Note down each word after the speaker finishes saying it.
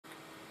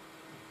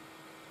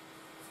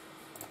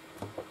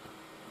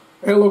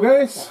Hello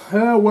guys,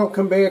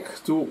 welcome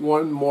back to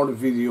one more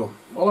video.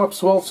 Olá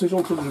pessoal,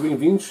 sejam todos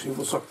bem-vindos. Eu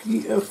vou só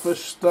aqui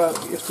afastar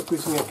esta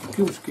coisinha aqui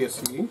que eu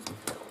esqueci,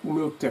 o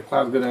meu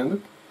teclado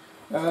grande.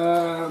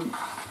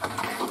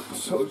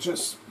 So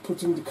just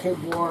putting the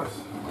keyboard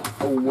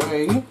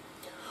away.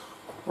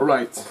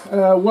 Alright,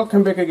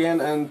 welcome back again,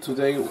 and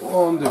today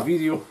on the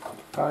video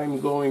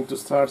I'm going to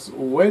start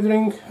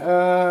weathering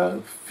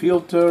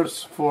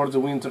filters for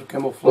the winter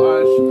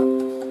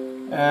camouflage.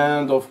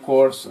 And of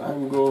course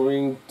I'm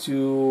going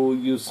to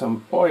use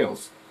some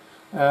oils.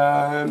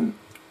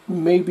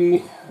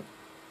 Maybe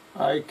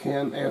I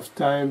can have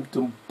time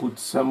to put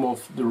some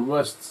of the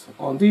rust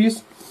on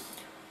this,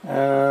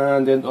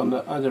 and then on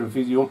the other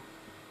video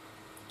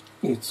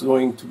it's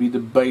going to be the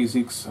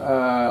basics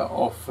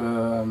of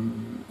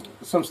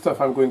some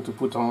stuff I'm going to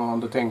put on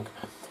the tank,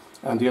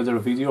 and the other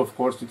video of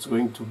course it's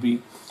going to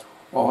be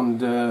on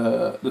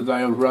the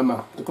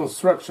diorama, the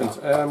constructions.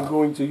 I'm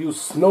going to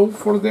use snow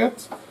for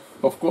that,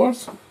 of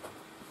course,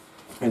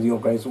 and you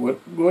guys we're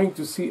going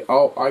to see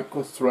how I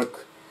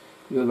construct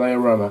the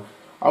diorama.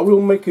 I will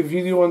make a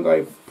video and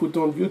I put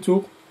on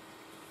YouTube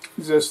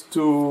just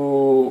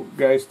to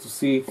guys to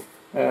see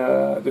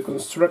the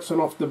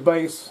construction of the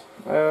base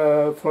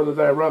for the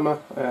diorama,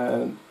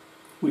 and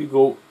we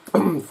go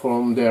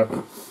from there.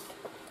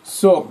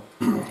 So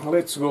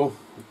let's go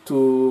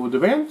to the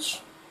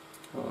bench.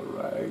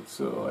 Alright,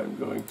 so I'm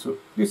going to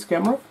this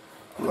camera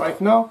right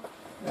now,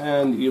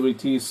 and here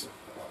it is,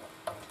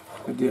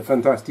 the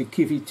fantastic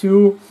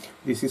KV-2.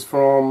 This is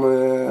from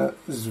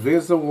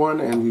Zvezda one,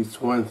 and it's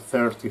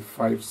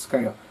 135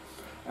 scale.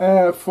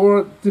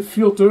 For the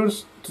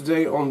filters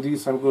today on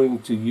this I'm going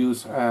to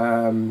use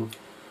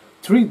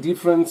three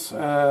different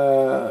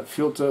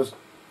filters.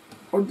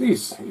 For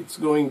this it's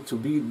going to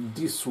be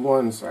these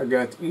ones I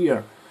got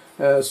here.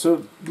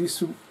 So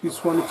this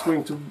one is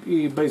going to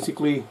be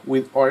basically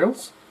with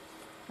oils,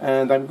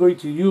 and I'm going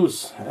to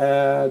use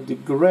the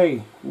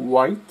gray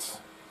white.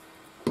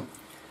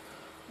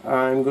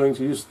 I'm going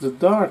to use the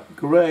dark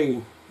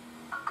gray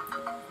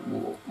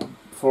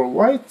for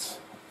white,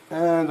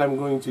 and I'm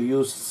going to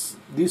use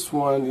this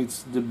one,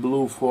 it's the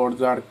blue for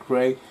dark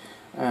gray,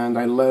 and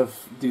I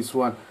love this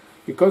one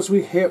because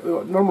we have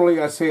normally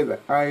I say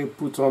that I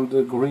put on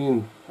the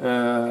green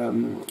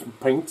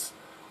paint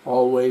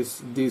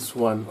always this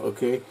one.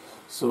 Okay,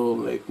 so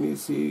let me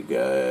see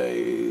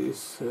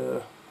guys,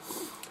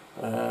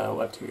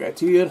 what you got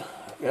here.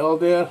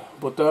 Helder,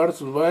 boa tarde,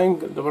 tudo bem?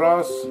 Grande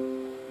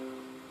abraço.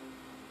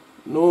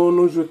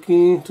 Nuno,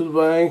 Joaquim, tudo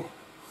bem?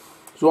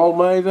 João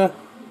Almeida,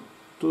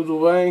 tudo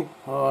bem?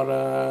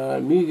 Ora,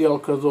 Miguel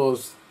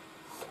Cardoso,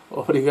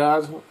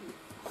 obrigado.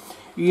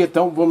 E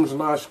então vamos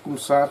lá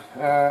começar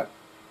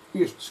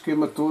este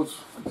esquema todo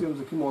que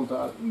temos aqui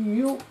montado. E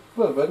eu,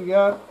 para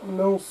variar,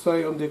 não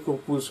sei onde é que eu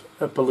pus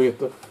a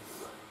paleta.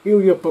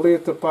 Eu e a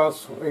paleta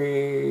passo,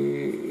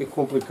 é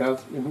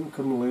complicado, eu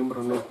nunca me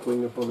lembro onde é que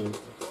ponho a paleta.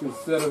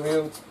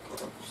 Sinceramente,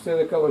 isto é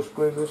daquelas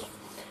coisas.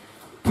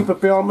 Aqui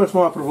papel, mas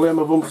não há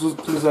problema, vamos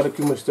utilizar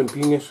aqui umas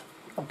tampinhas,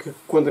 que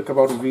quando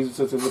acabar o vídeo,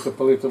 certeza que a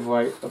paleta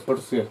vai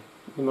aparecer.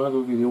 E não há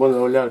dúvida, eu ando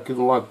a olhar aqui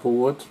de um lado para o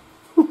outro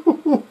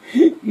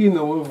e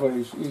não a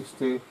vejo.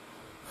 Isto é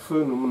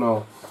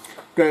fenomenal.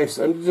 Guys,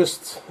 I'm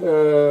just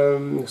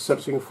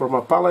searching for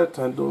my palette.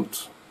 I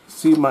don't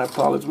see my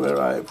palette where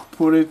I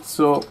put it,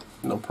 so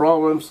no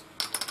problems.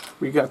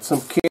 We got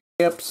some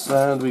caps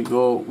and we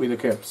go with the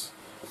caps.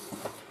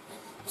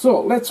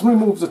 So let's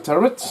remove the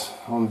turret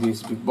on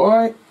this big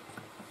boy.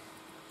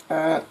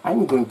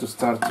 I'm going to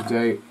start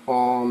today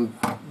on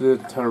the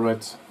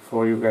turret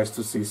for you guys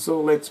to see.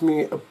 So let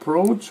me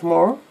approach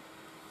more,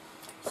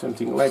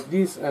 something like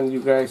this, and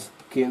you guys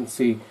can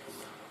see.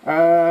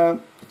 The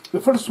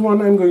first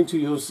one I'm going to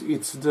use,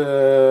 it's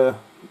the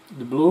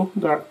blue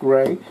dark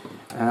gray,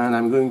 and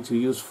I'm going to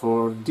use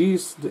for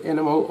this the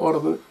animal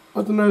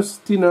ordinance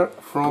thinner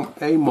from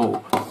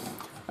AMO.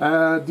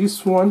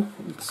 This one,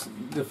 it's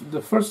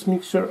the first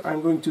mixture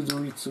I'm going to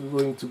do. It's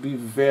going to be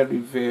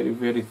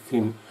very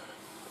thin,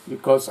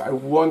 because I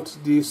want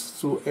this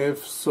to have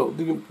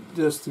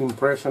just the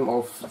impression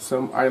of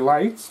some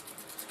highlights,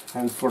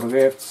 and for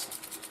that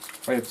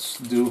let's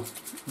do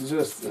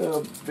just a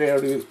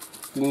very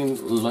thin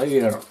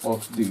layer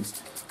of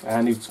this,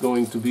 and it's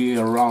going to be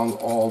around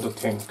all the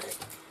tank.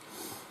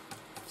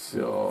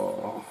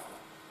 So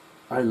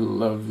I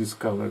love this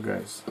color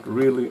guys,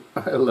 really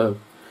I love.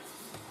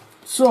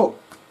 So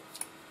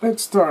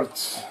let's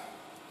start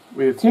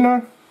with a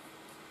thinner.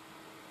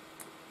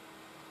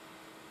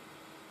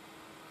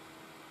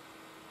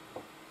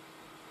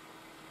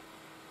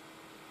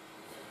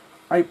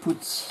 I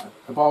put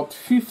about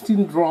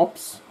 15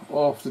 drops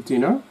of the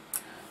thinner.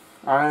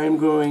 I'm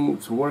going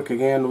to work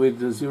again with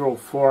the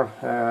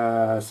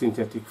 04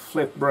 synthetic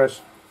flat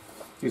brush,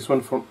 this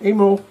one from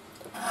AMO,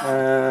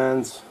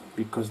 and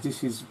because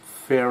this is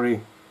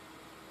very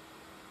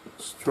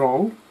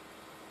strong,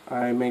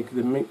 I make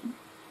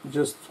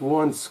just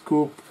one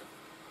scoop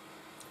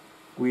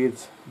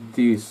with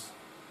this,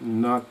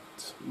 not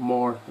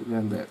more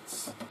than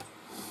that.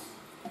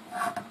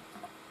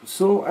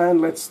 So,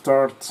 and let's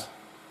start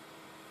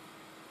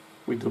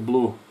with the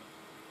blue.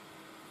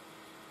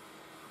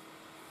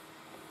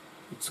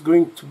 It's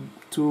going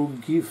to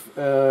give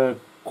a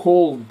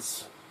cold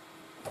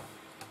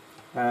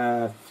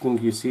thing,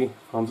 you see,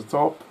 on the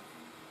top.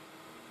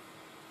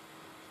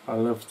 I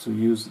love to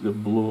use the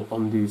blue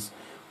on this.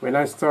 When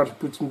I start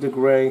putting the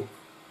gray,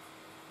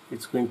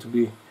 it's going to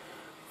be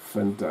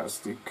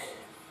fantastic.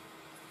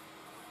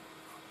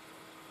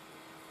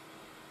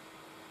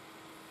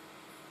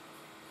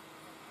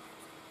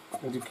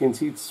 As you can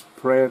see, it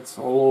spreads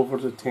all over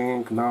the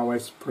tank. Now I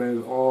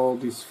spread all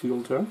this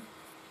filter.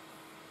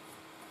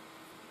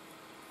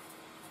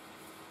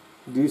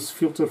 This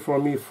filter for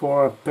me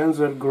for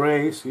Panzer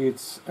Grays,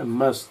 it's a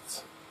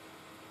must.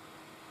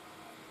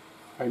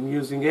 I'm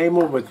using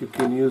Ammo, but you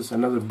can use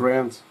another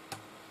brand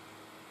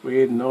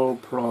with no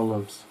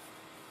problems.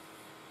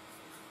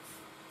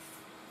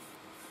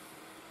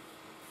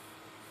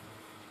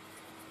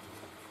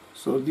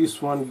 So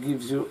this one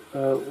gives you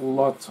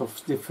lots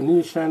of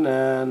definition,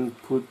 and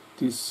put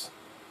this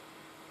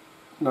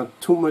not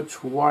too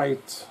much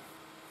white.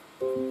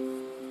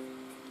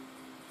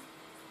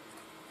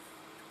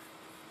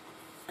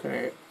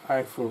 Okay,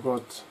 I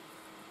forgot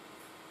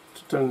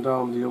to turn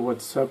down the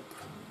WhatsApp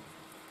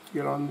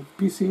here on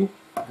the PC,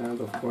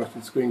 and of course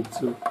it's going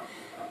to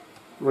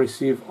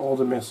receive all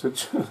the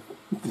message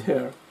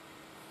there.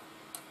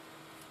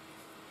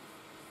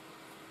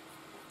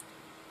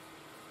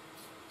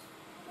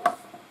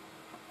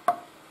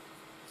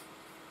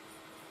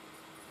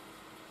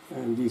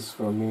 And this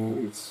for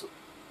me, it's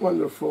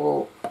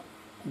wonderful,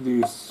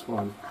 this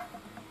one.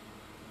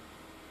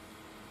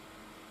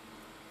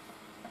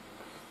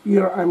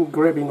 Here I'm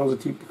grabbing on the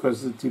tip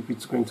because the tip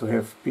is going to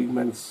have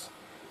pigments,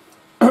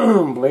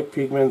 black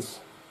pigments,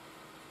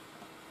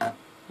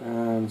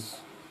 and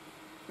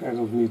I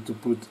don't need to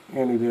put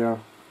any there.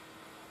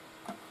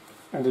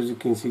 And as you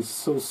can see, it's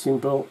so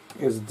simple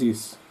as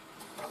this.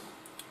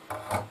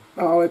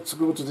 Now let's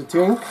go to the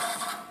tank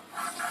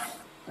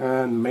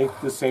and make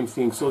the same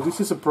thing. So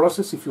this is a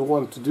process if you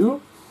want to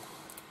do.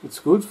 It's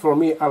good for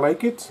me. I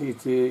like it.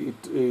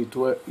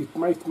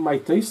 It my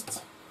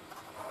taste,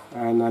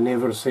 and I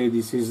never say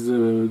this is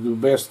the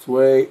best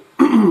way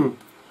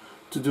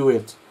to do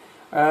it.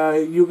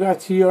 You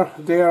got here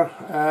there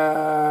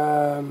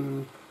a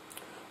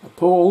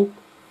poll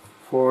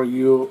for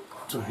you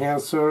to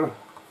answer.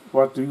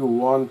 What do you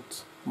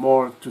want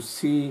more to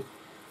see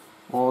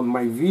on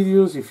my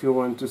videos? If you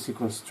want to see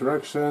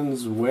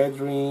constructions,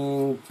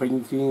 weathering,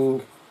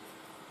 painting,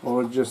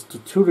 or just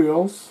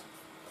tutorials,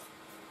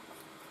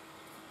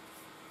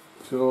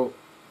 so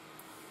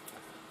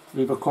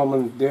leave a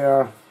comment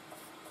there.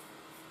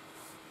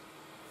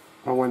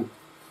 I want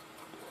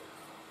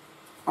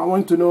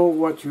to know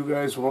what you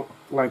guys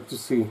like to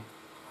see.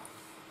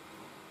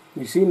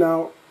 You see,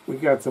 now we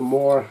got a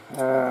more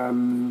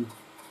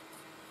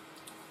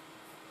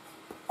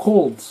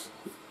cold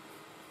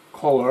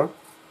color,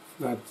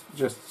 not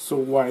just so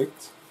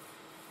white,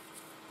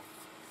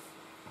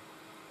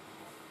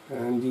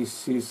 and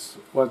this is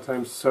what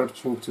I'm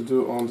searching to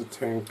do on the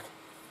tank.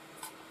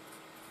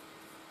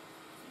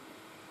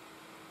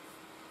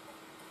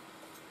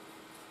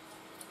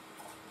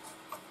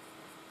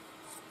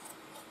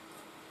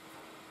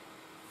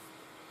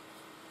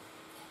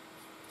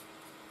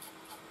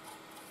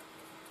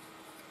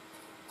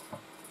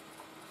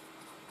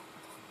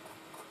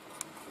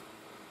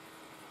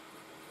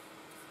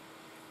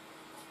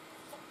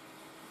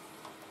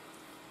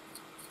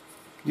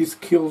 This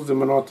kills the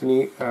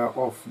monotony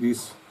of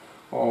this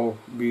all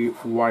be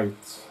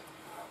white.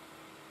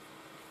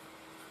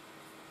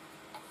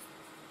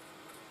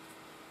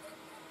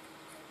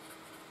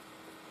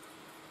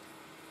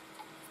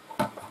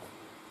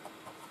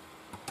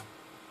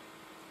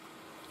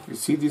 You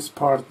see this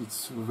part,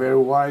 it's very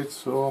white,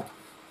 so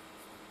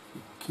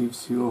it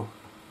gives you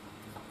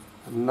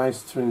a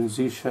nice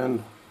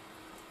transition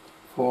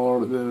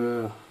for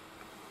the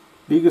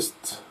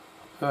biggest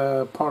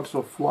parts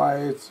of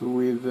white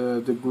with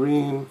the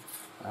green,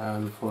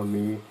 and for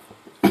me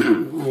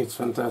it's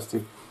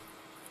fantastic.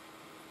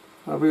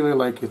 I really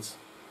like it.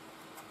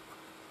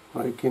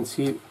 I can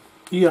see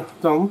here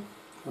down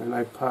when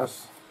I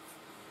pass.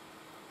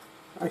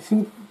 I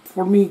think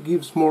for me it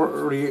gives more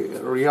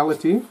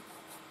reality.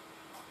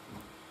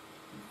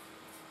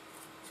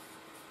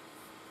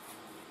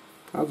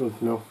 I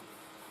don't know.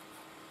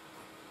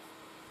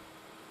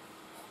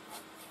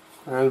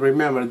 And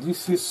remember,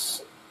 this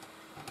is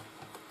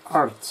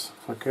art,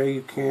 okay?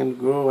 You can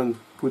go and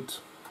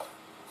put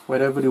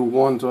whatever you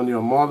want on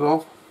your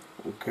model,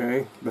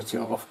 okay? But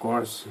yeah, of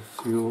course,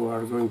 if you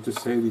are going to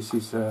say this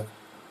is a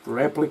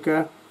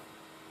replica,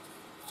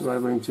 you are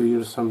going to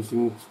use some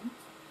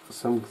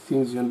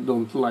things you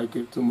don't like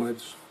it too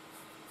much.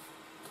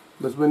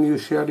 But when you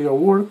share your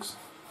works,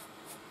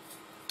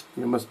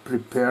 you must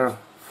prepare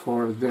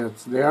for that.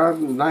 They are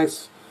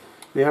nice,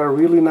 they are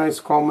really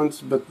nice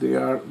comments, but they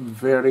are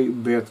very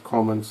bad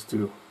comments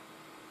too.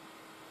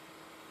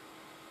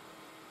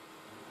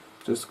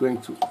 Just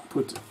going to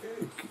put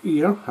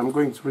here, I'm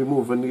going to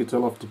remove a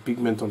little of the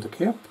pigment on the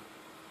cap.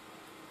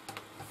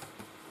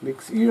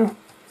 Mix here,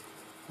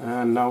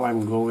 And now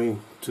I'm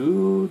going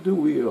to the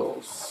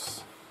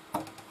wheels.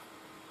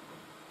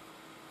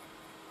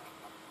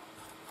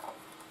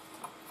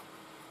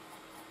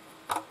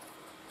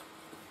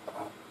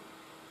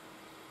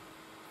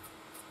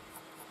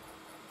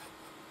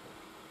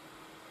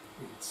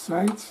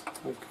 Sides,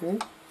 okay.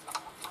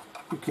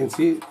 You can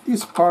see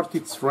this part,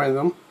 it's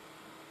random.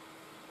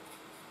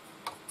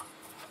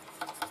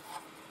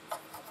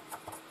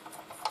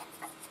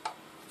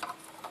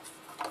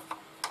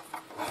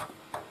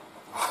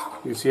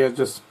 You see, I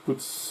just put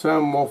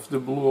some of the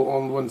blue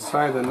on one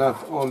side and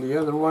not on the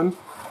other one.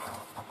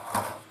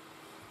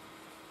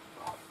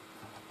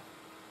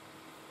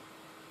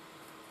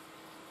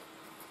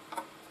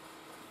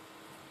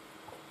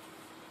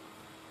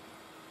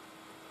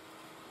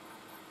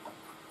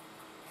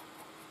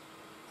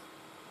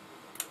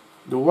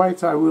 The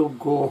white I will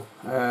go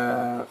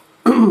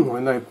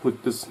when I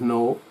put the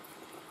snow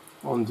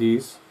on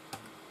these,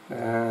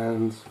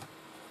 and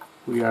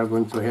we are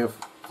going to have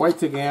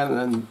white again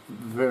and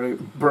very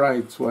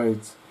bright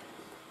white.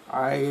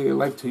 I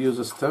like to use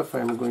a stuff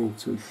I'm going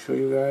to show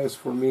you guys.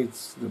 For me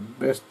it's the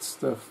best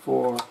stuff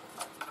for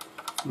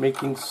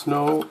making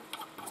snow.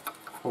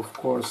 Of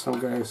course some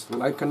guys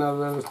like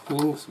another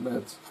things,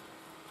 but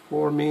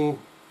for me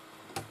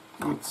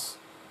it's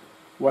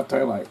what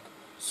I like.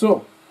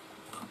 So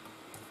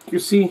you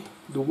see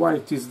the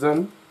white is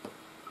done.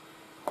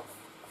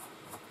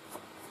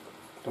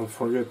 Don't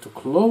forget to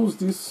close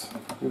this,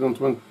 you don't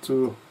want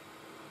to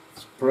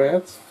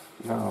spread.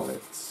 Now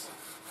let's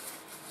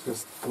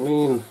just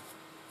clean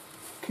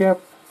cap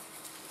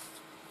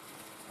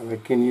and I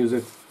can use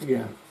it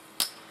again.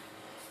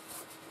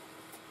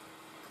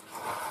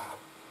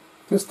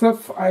 The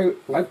stuff I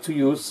like to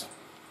use,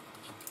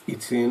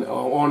 it's in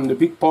on the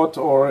big pot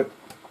or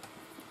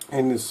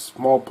in the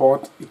small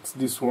pot. It's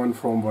this one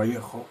from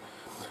Vallejo.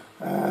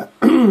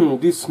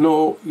 This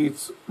snow,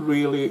 it's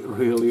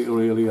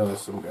really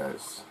awesome,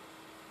 guys.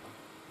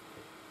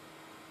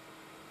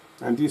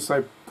 And this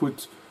I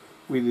put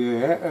with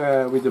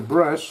the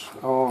brush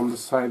on the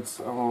sides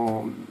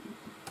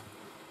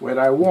where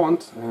I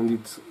want, and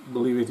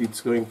believe it,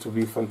 it's going to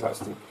be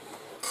fantastic.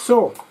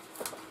 So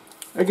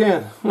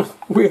again,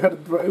 we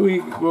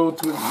go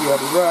to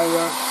the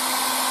dryer.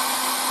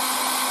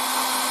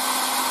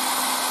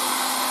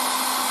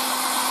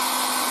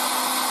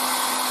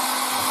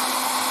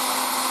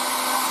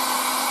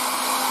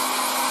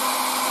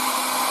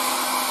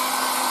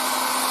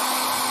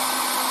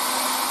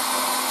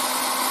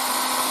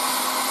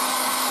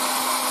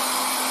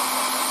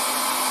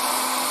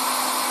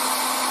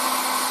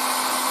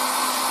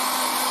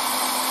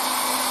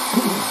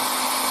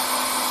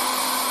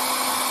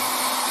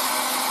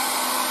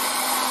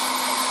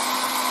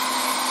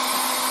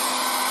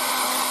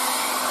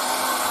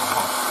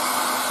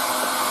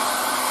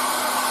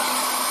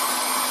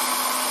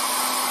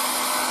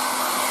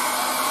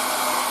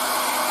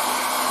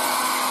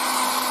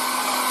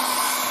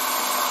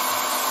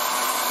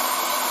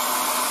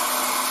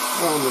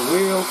 On the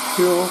wheel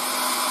too.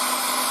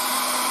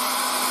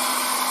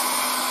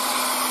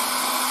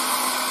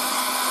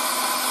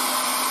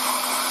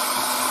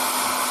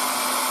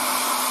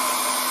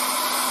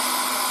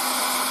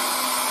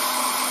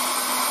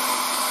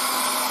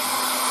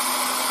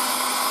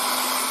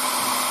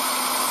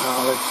 Now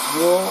let's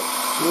go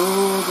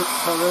through the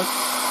turret.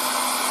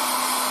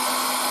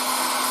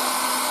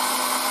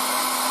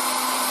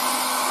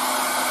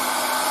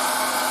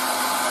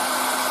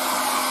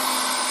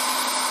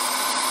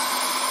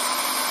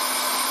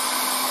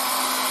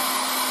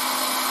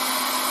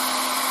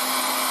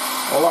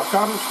 Olá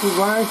Carlos, tudo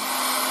bem?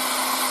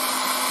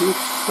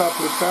 Filtro que está a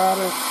aplicar.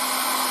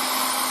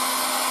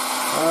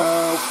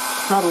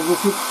 Carlos, o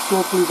filtro que estou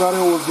a utilizar é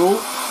o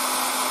azul,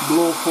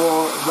 Blue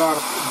for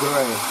Dark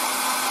Grey.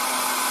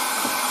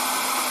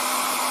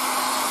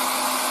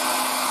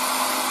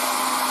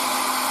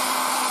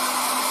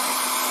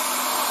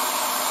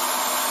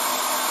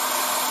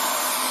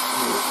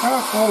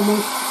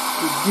 Almost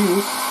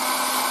reduced.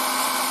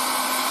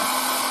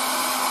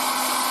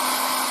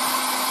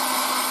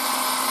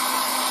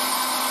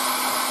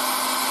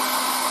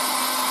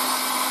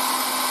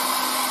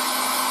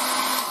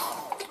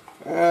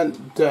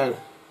 And done.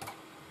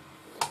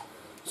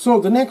 So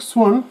the next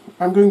one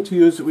I'm going to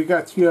use, we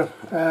got here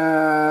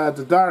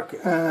the dark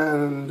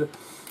and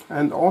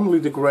only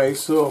the gray,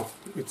 so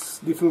it's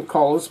different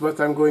colors, but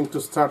I'm going to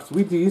start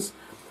with these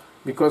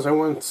because I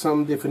want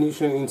some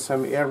definition in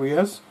some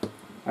areas.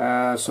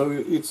 So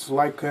it's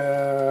like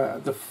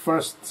the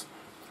first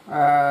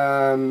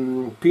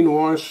pin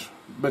wash,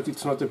 but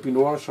it's not a pin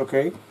wash,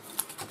 okay?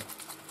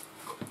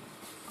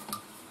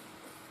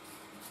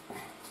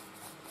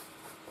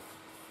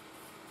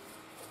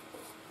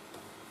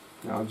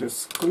 Now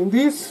just clean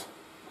this,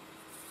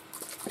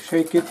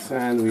 shake it,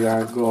 and we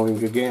are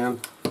going again.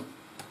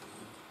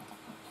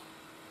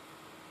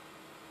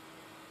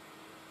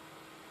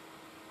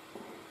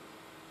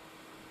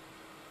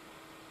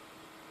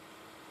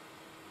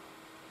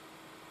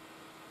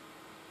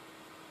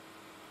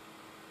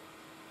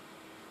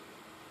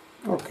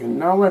 Okay,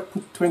 now I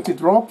put 20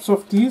 drops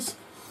of these.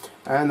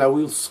 and I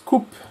will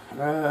scoop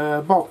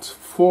about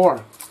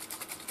 4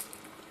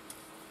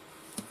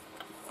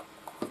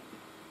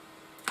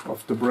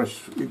 of the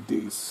brush with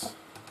this.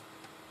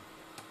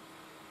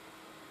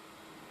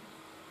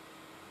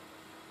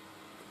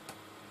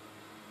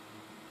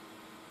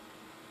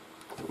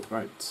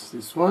 Right,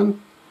 this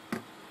one.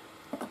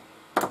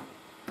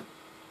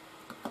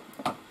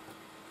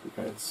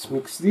 Let's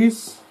mix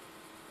this.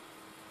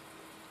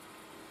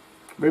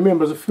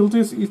 Remember, the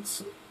filters,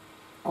 it's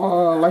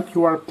like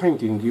you are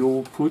painting.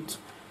 You put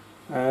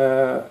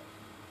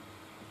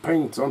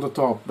paint on the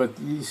top, but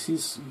this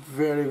is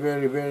very,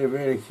 very, very,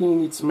 very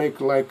thin. It's make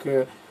like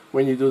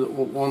when you do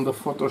on the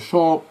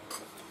Photoshop.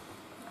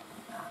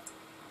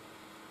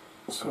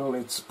 So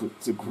let's put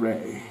the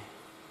gray.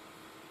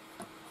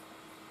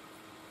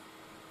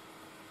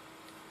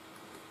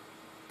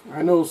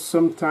 I know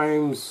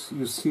sometimes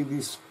you see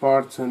this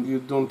part and you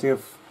don't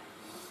have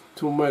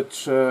too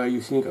much.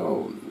 You think,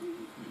 oh,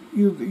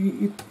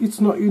 it's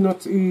not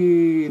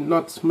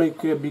not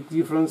make a big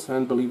difference,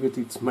 and believe it,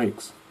 it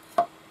makes.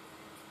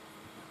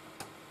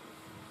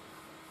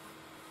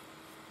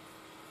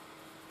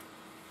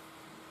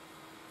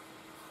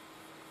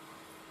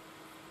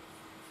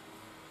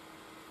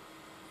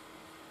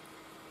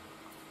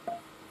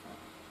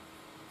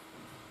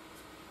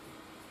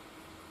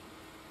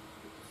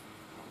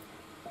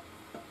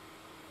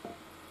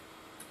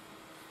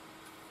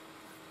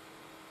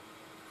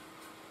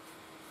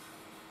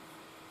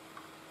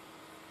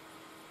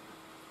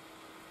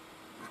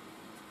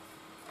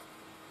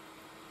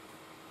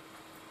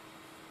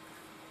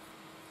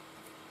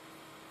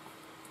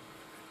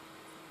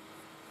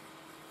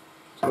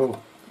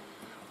 So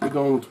we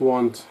don't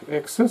want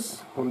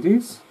excess on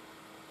this,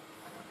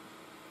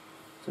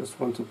 just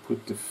want to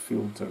put the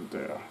filter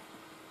there.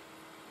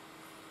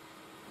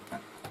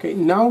 Okay,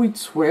 now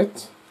it's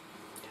wet.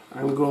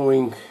 I'm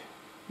going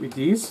with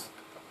this,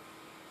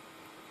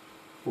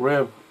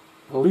 grab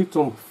a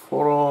little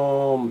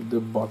from the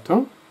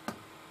bottom,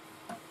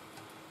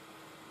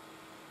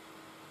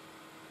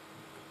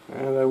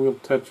 and I will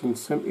touch in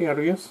some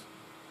areas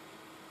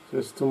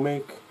just to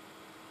make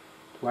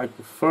like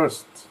the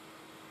first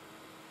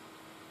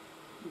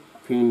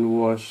pin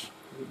wash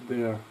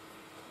there.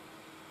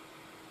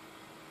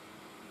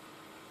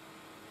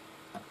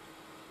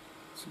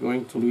 It's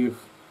going to leave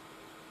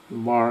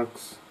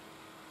marks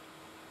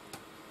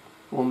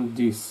on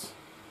this.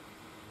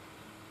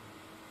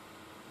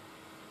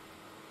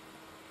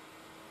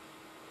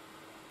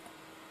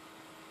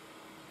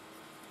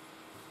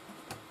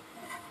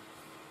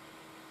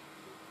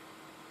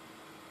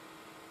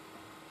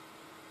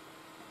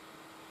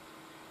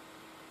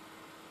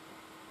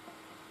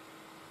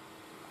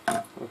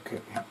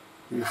 Okay,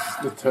 this is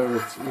the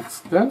turret,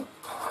 it's done.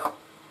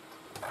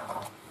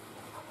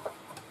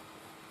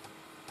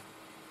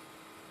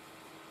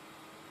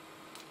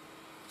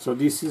 So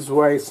this is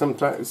why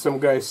sometimes some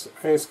guys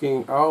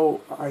asking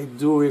how I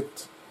do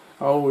it,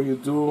 how you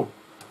do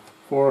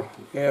for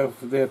have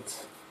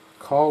that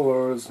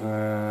colors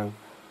and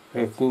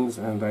that things,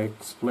 and I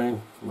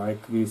explain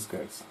like these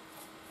guys.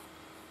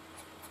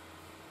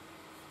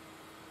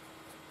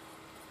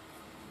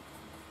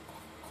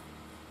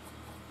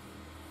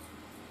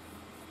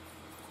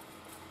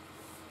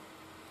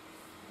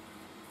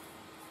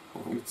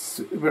 It's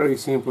very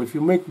simple. If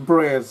you make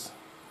bread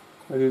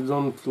and you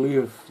don't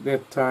leave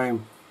that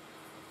time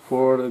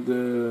for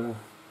the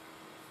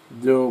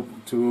dough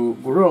to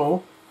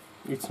grow,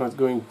 it's not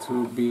going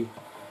to be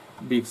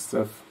big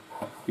stuff.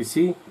 You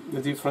see the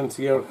difference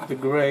here, the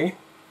gray,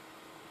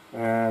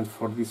 and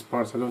for this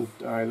part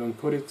I don't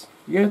put it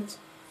yet.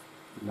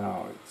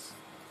 Now it's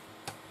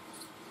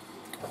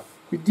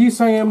with this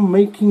I am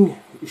making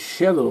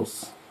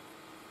shadows.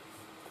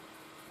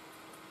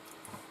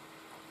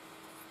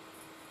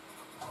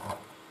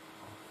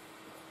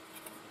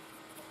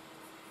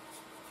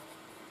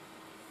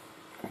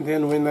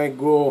 Then when I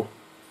go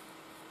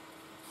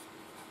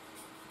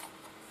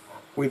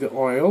with the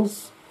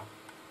oils,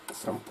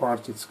 some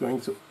part it's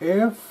going to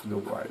have the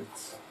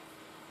white,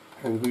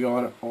 and we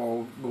are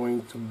all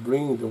going to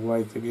bring the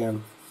white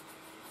again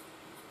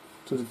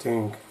to the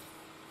tank.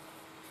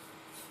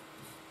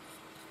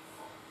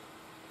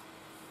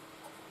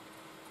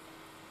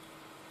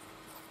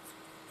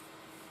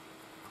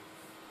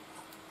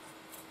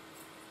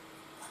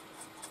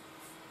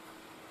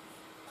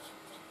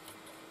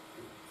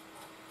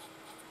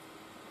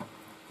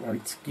 Now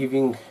it's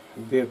giving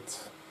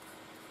that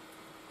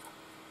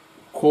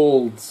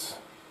cold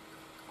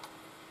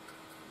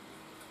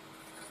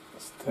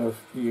stuff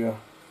here.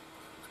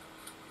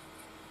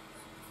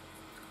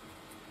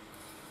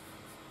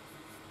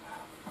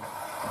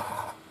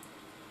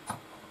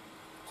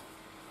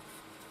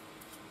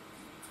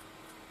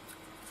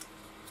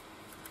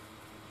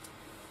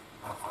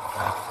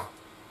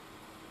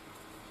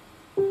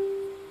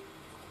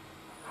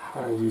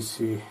 And you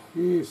see,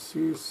 this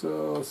is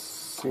so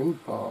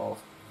simple.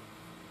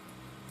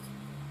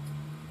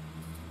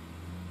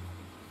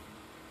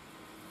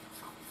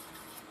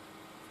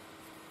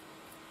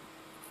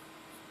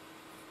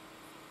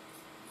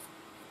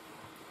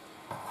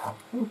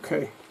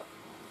 Okay,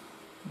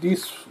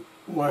 this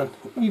one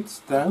it's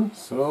done,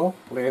 so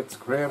let's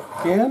grab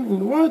again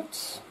in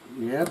what?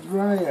 Hair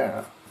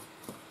dryer.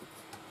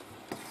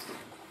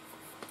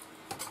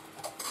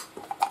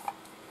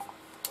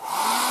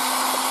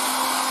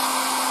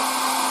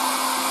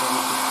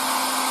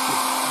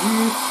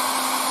 This.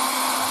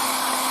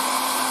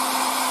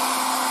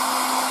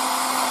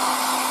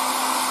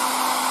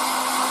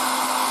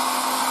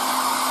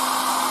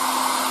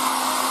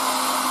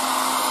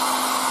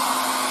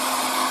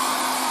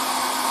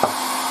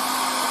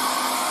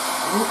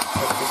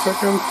 Just a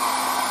second.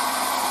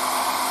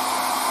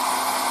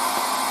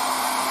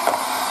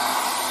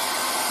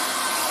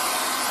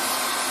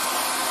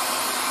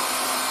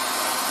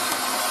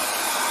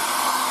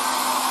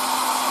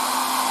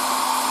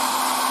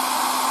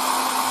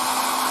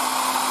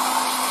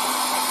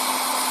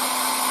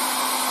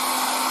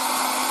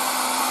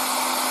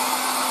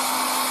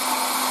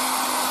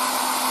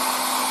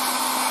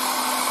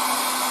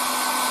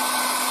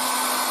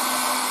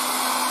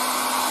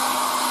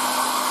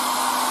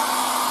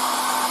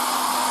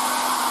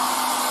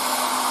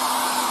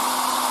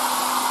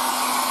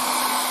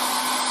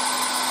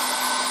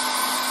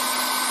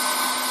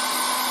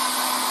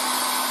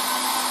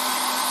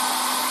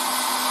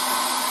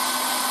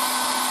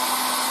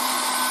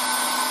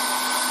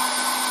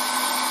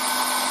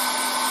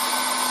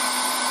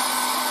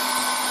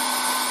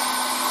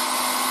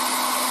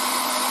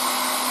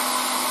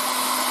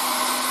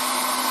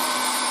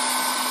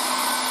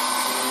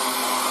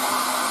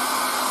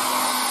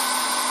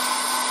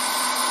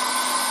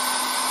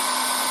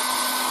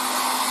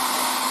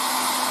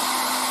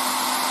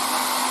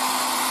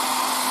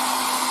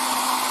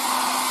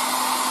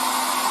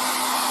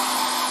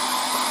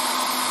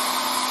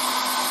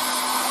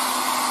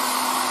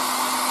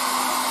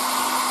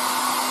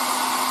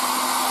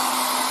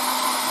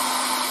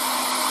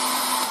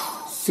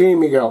 Sim,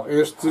 Miguel,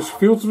 estes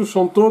filtros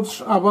são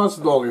todos à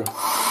base de óleo.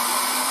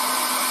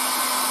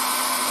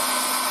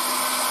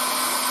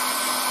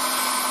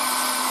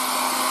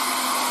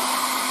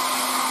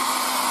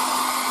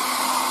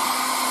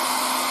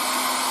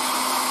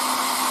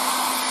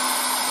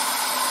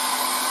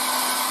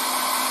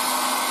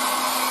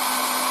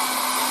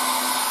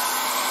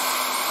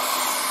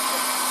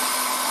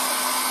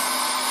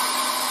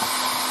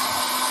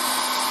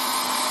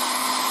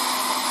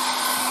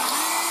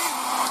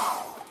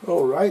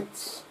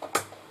 Alright,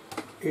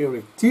 here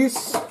it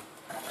is.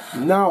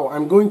 Now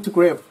I'm going to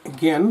grab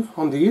again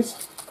on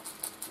this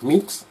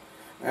mix,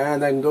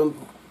 and I'm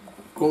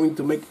going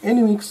to make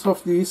any mix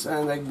of this,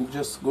 and I can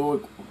just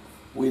go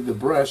with the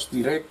brush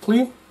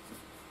directly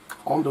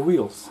on the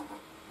wheels.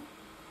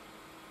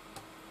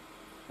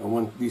 I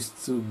want this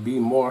to be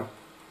more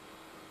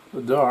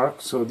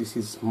dark, so this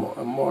is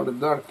more the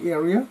dark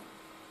area.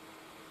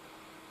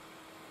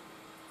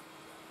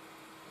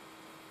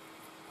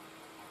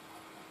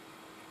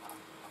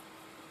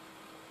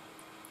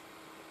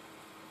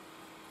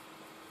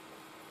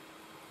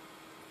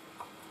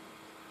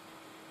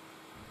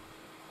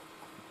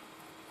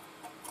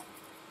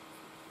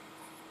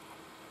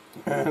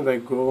 And I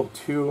go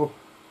to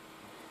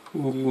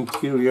in the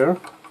interior.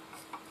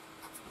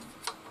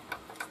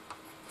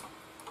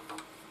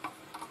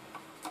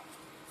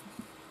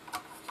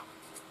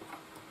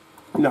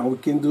 Now we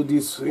can do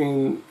this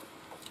in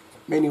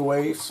many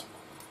ways.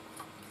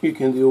 You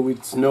can do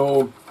with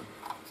snow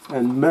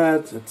and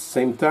mud at the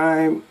same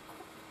time.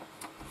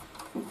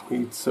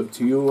 It's up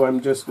to you.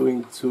 I'm just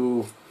going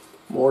to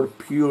more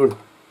pure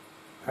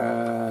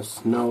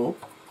snow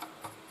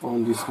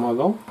on this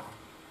model.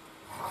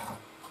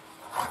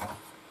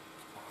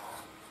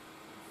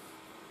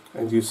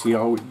 And you see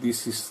how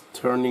this is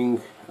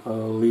turning a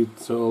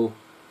little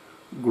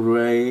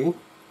gray,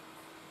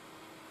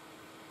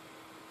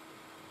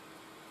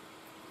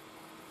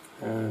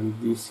 and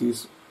this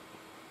is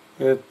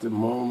at the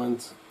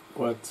moment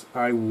what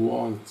I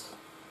want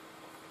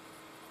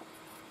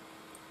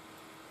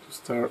to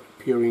start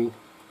appearing,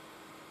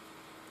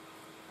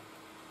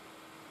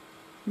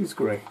 is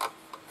gray.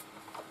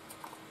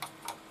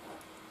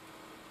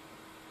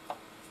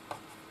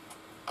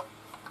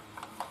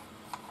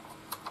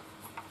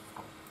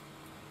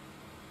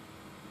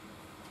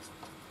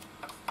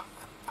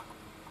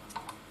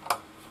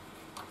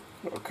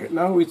 Okay,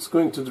 now it's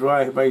going to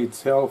dry by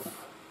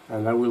itself,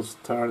 and I will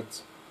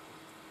start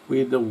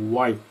with the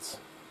white.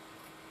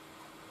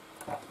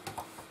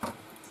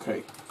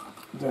 Okay,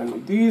 done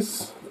with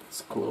this.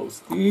 Let's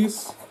close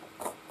this.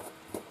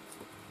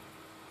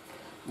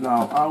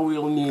 Now I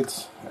will need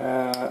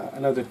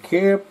another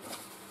cap.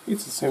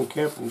 It's the same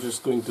cap. I'm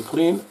just going to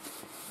clean.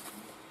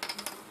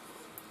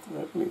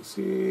 Let me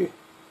see.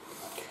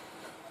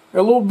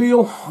 Hello,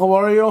 Bill. How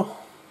are you?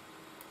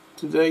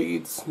 Today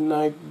it's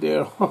night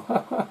there.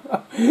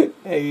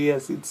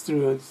 Yes, it's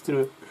true, it's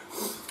true.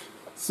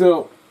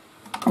 So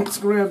let's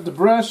grab the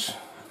brush,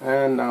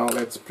 and now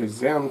let's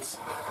present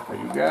for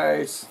you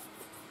guys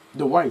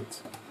the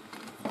white.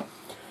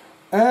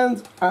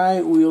 And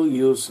I will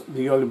use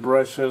the oil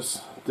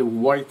brushes, the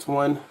white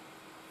one,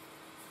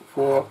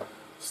 for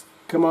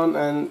come on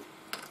and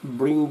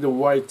bring the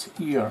white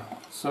here.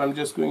 So I'm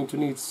just going to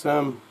need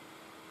some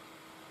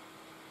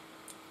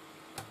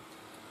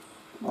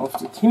of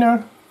the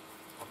thinner.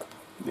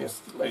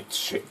 Just let's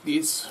shake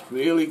this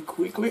really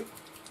quickly.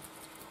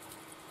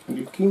 And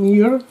you come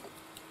here.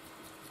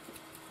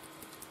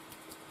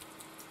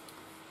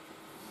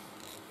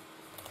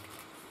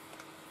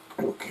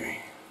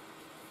 Okay.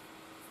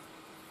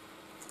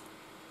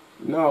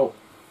 Now,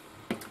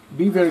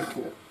 be very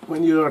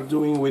when you are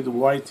doing with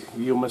white,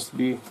 you must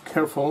be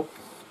careful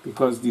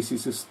because this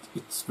is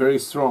it's very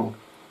strong.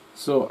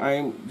 So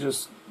I'm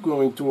just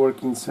going to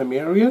work in some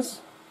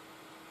areas.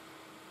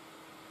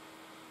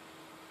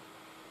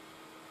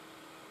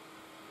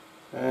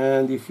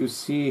 And if you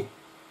see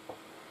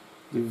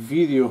the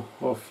video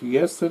of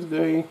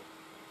yesterday,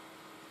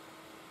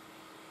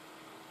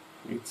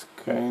 it's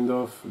kind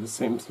of the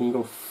same thing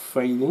of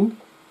fading.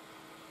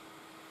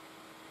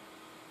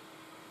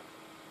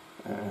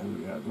 And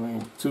we are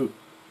going to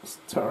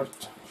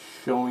start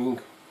showing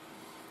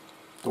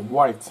the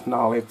white.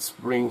 Now let's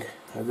bring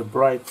the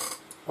bright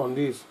on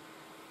this.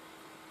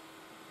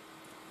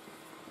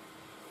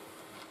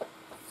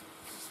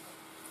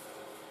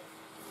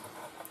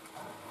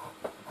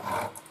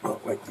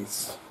 Like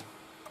this.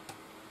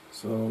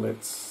 So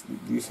let's do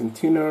this in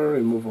thinner,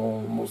 remove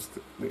almost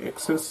the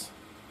excess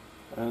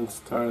and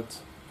start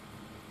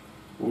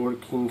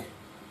working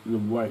the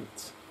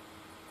white.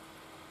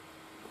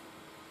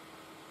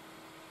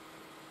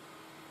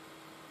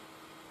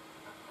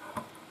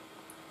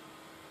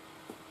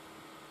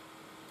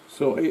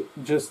 So I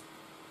just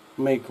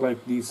make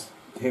like this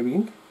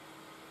tabbing.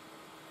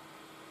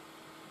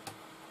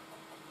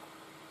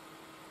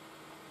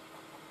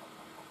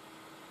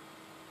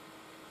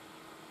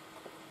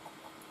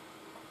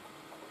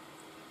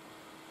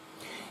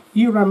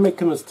 Here I make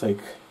a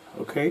mistake,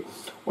 okay?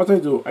 What I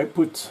do, I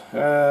put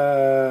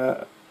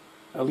a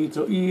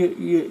little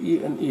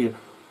here, and here.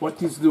 What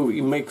this do,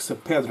 it makes a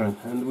pattern,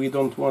 and we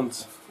don't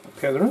want a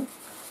pattern.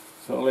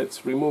 So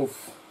let's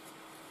remove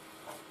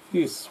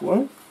this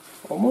one,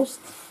 almost.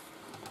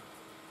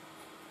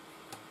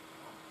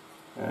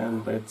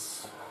 And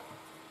let's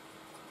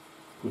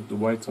put the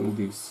white on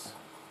this.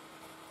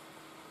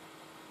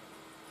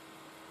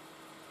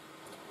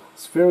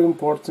 It's very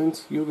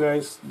important you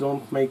guys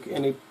don't make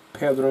any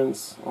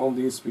patterns on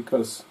this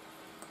because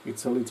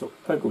it's a little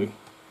ugly.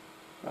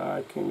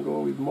 I can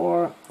go with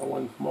more, I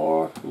want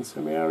more in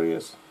some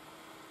areas.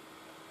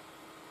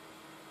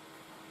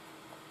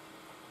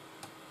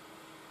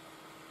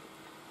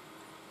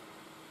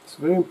 It's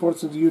very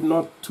important you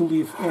not to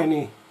leave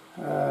any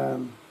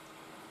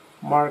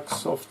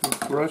marks of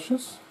the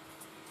brushes.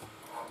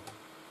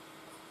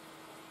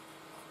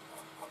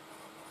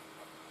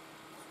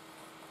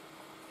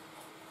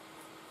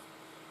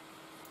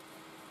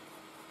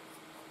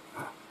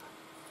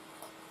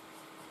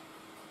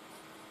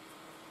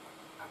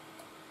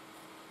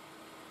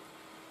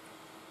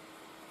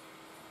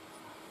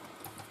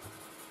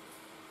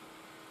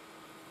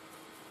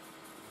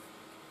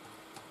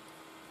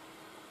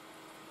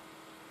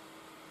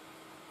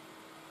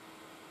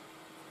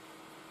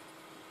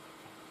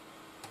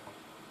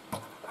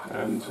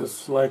 And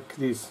just like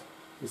this,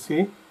 you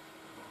see?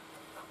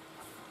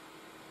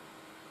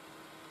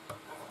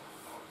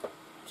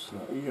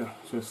 So here,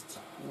 just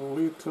a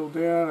little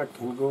there, I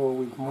can go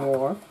with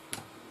more.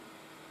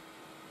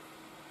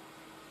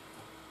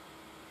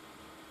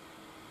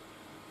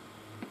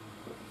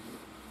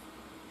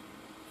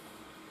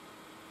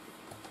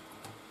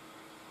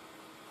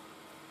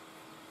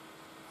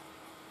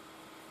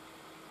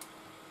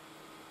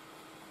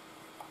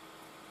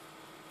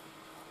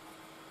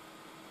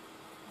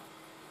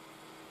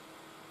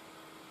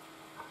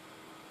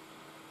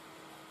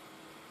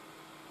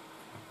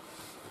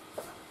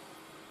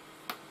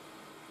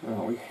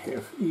 Now we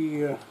have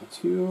here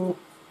too.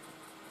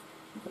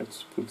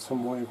 Let's put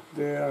some white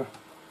there.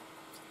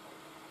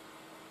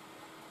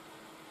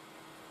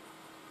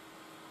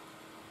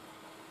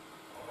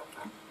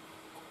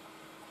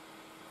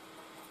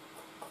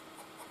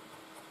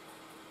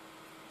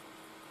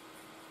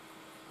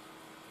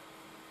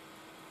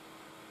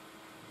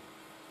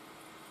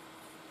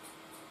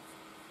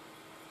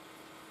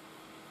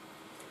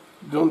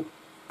 Don't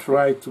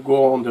try to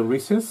go on the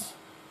recess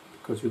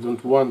because you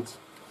don't want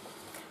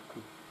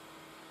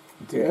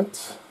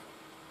that.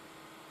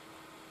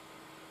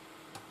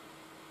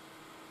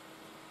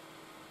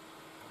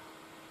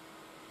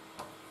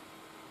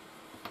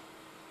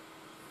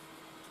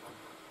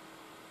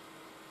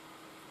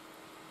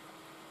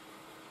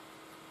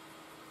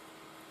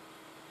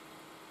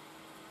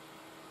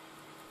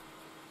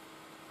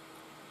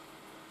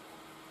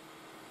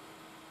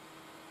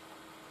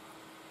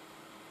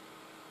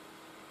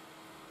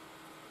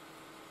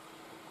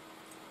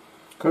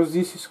 Because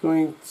this is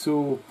going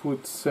to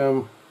put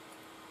some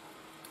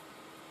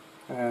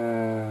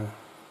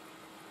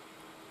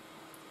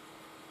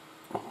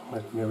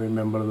let me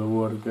remember the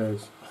word,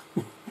 guys.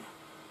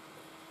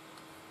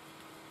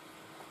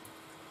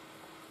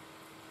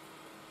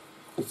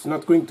 It's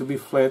not going to be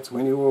flat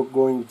when you are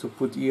going to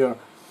put here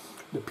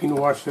the pin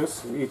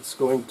washers, it's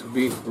going to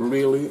be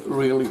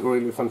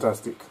really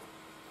fantastic.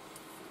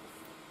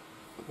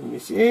 Let me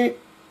see.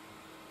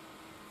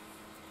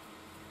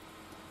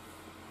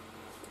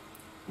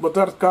 Boa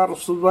tarde,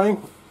 Carlos, tudo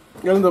bem?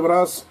 Grande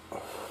abraço.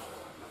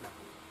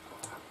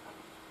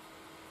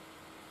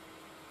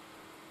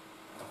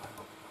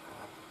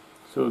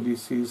 So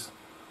this is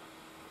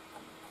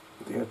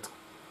that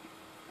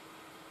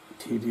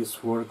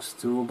tedious works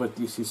too, but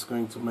this is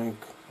going to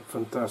make a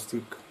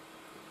fantastic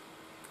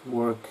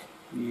work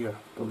here,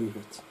 believe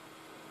it.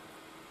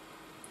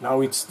 Now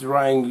it's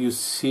drying, you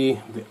see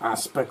the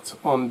aspect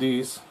on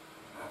this.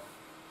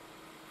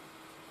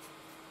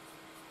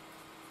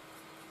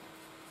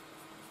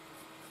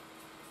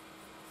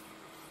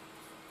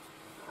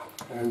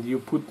 And you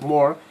put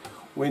more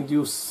when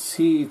you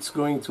see it's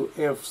going to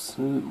have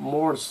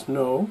more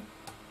snow.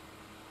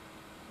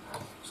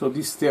 So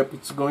this step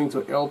it's going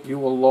to help you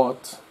a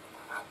lot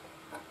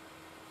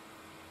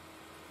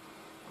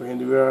when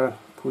you are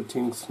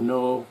putting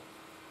snow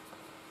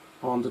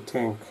on the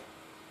tank.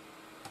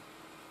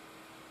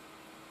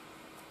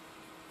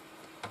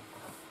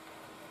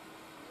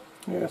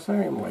 Yes,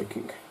 I am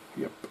liking.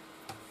 Yep.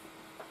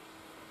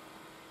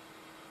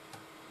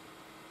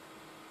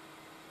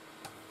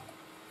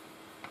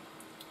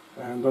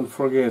 And don't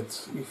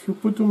forget, if you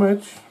put too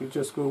much, you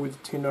just go with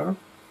the thinner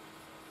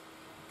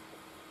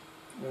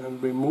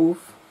and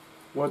remove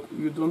what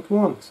you don't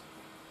want.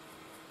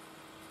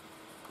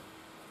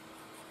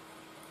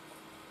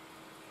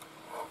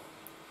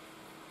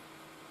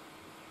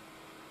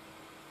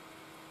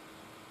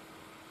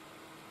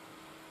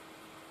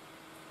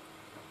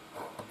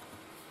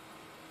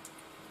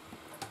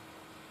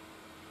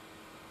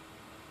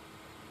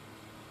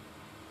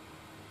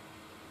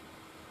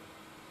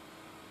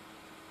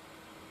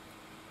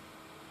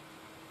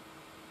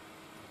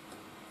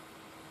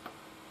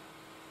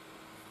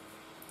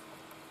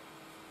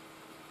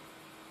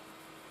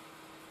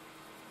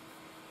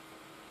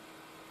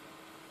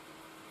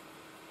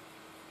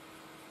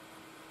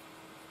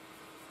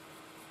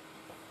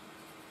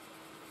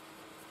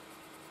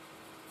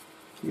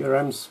 Here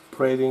I'm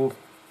spreading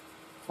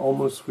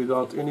almost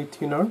without any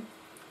thinner.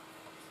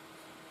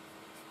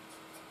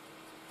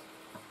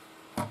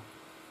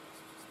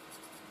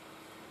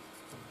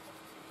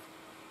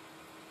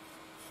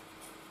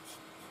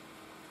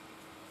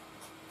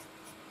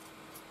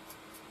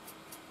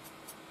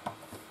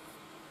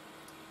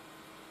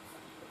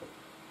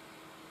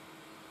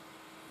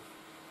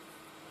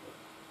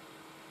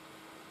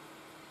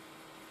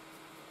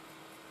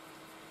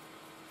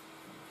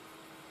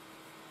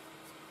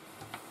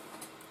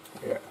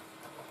 Yeah.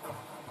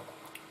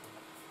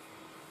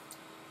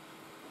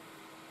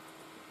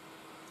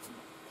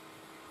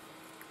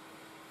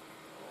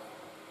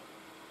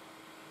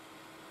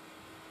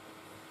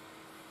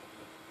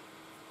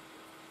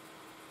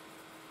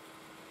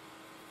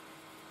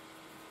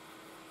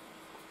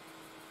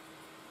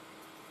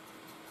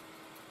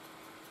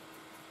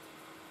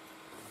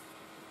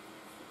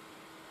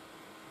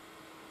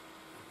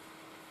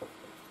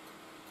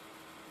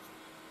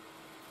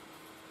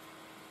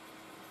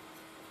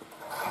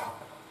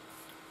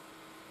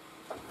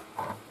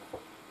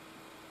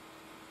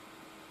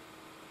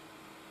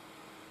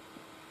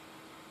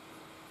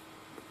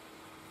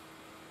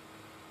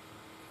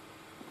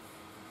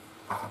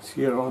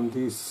 Here on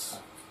these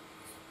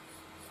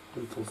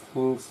little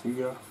things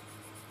here,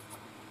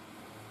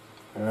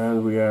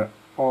 and we are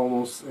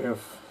almost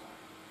have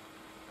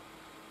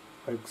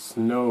like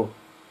snow.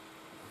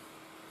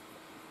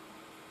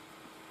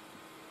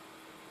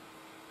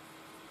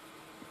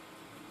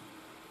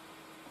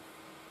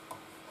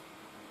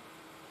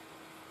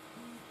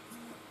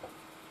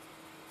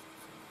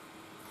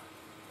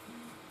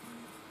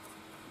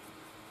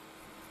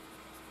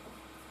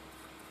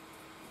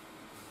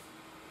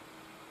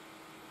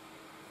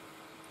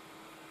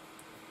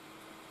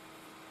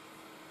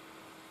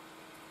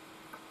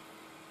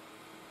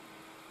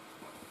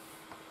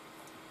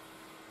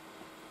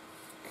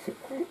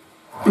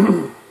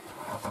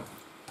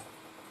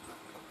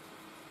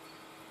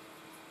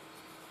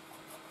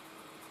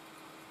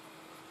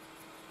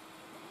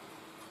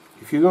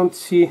 If you don't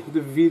see the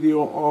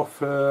video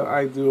of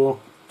I do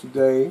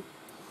today,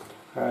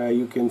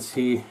 you can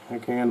see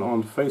again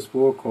on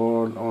Facebook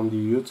or on the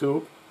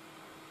YouTube,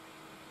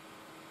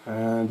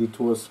 and it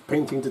was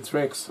painting the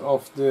tracks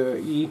of the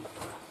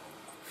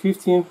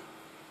E15,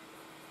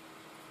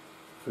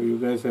 so you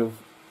guys have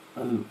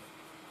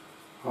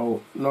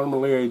how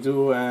normally I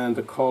do and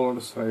the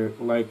colors I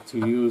like to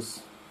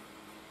use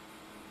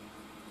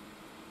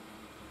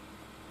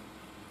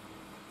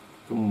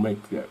to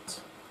make that.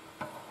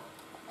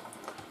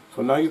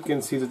 So now you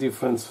can see the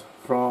difference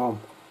from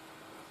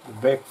the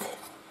back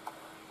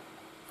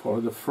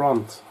for the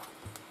front,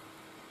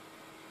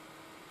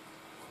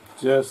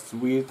 just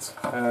with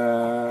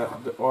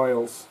the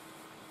oils.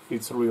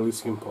 It's really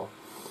simple.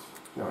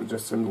 Now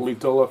just a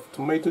little of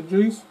tomato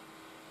juice.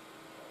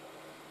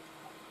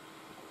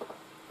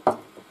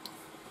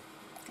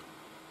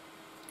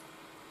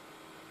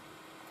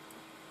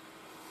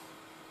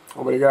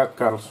 Obrigado,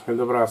 Carlos.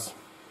 Grande abraço.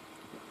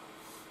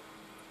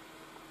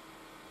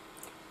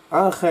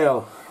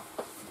 Ángel,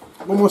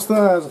 ¿cómo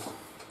estás?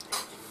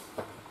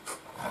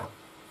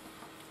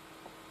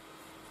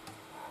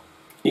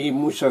 Y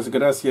muchas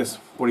gracias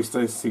por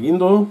estar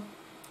siguiendo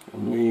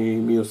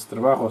mis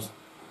trabajos.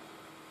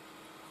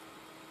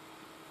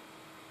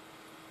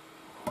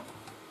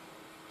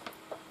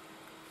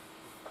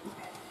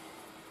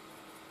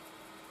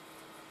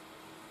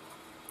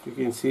 You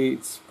can see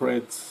it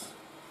spreads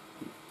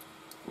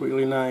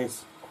really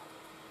nice.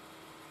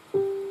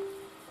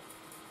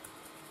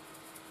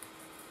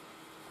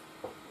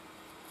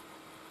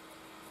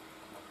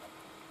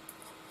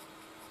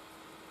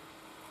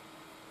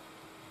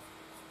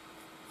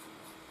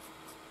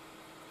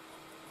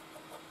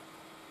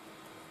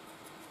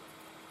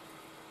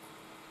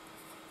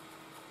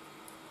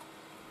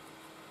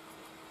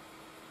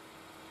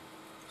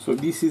 So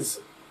this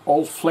is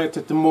all flat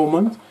at the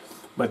moment,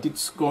 but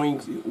it's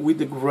going with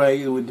the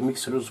gray, with the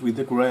mixtures with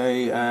the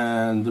gray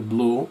and the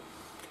blue,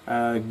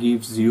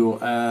 gives you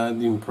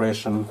the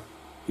impression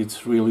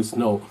it's really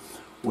snow.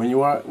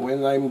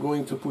 When I'm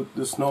going to put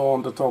the snow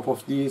on the top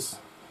of this,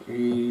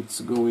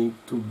 it's going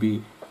to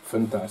be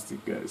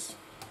fantastic, guys.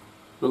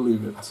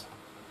 Believe it.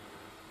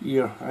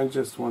 Here I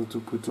just want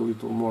to put a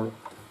little more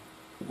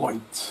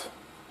white.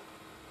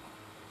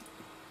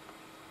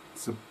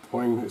 It's a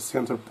point, a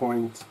center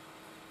point.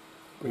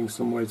 Bring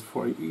some light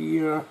for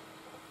here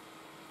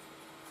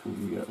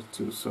and here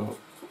too. So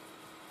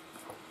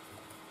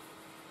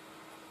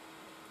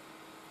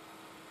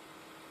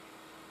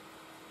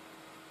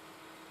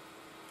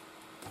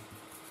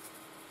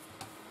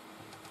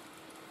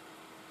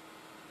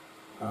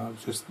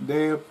just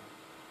there.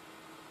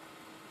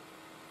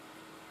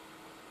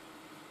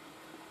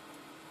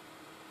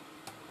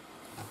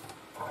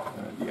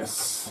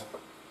 Yes.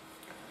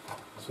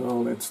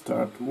 So let's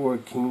start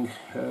working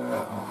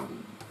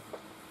on.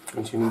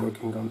 Continue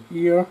working on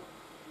here.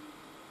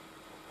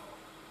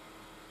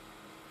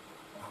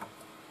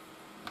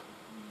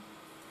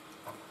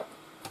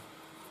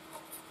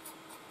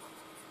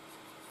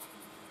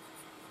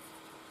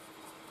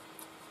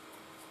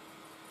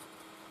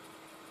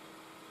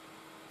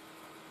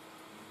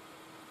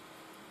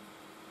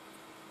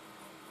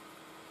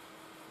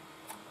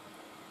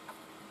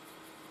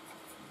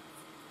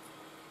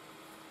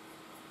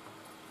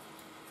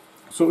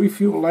 So if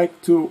you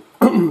like to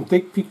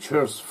take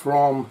pictures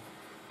from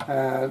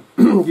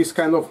this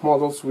kind of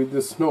models with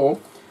the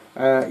snow,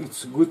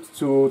 it's good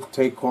to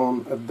take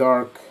on a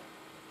dark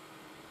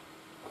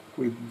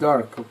with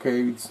dark.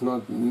 Okay, it's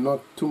not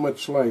too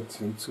much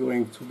light. It's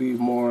going to be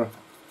more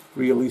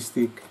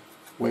realistic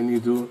when you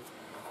do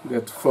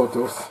that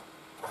photos.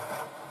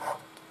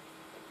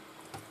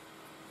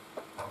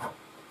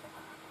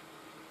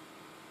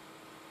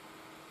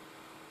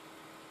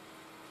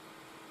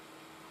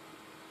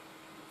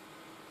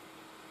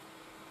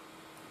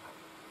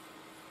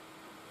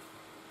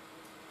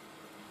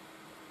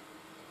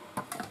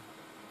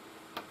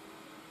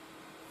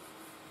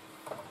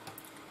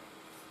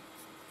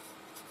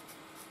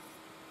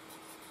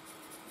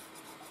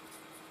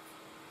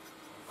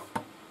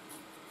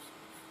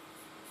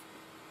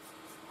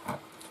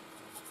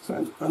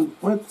 And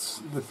what's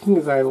the thing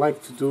that I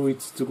like to do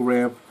is to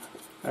grab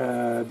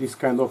this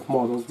kind of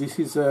models. This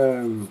is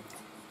a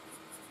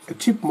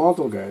cheap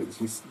model, guys.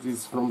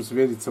 This from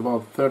Zvezda. It's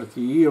about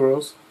 30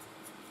 euros.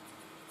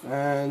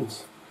 And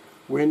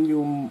when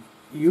you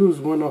use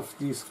one of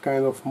these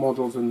kind of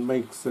models and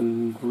makes a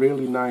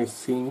really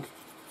nice thing,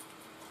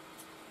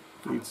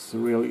 it's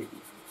really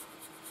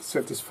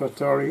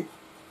satisfactory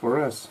for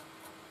us.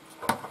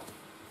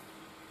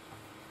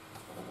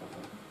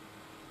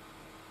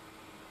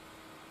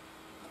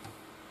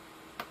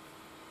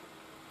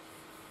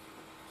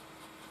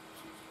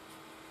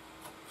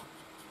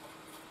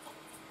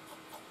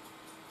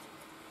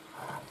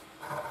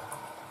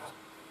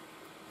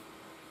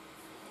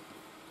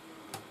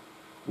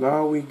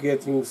 Now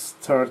we're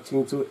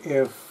starting to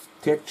have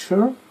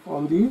texture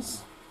on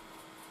this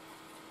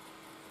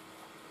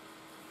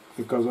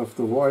because of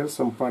the oil.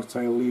 Some parts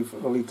I leave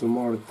a little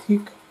more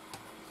thick,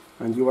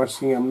 and you are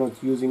seeing I'm not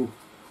using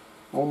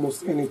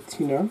almost any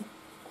thinner.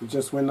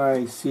 Just when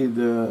I see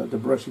the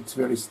brush, it's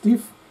very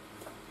stiff.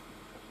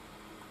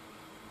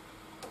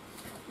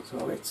 So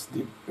let's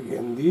dip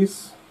again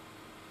this,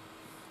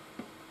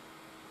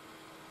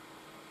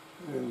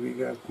 and we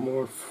got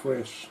more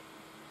fresh.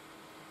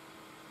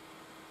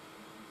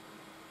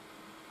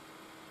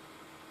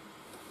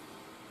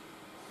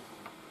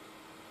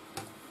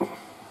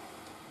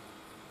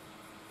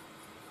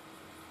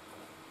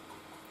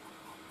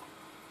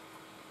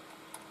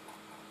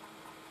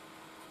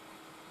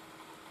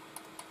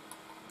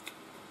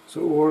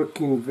 So work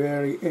in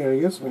very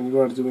areas when you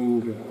are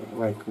doing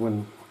like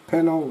one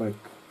panel like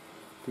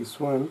this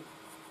one.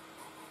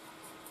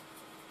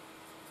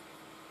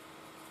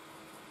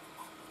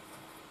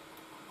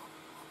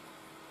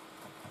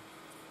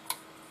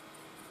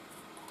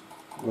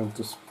 I'm going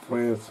to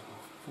spread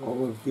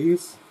all of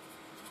these.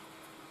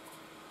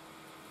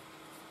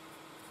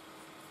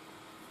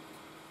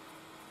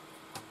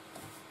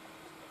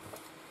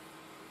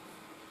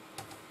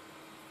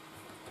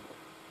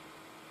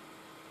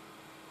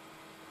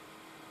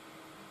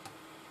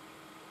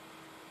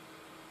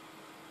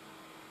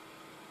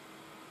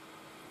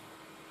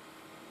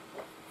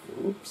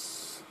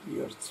 Oops,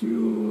 here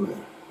 2,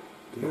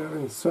 there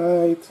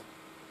inside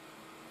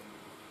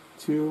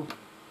 2.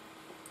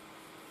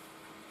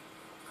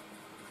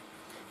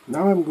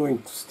 Now I'm going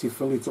to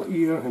stiff a little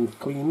here and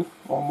clean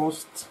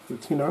almost the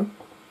thinner.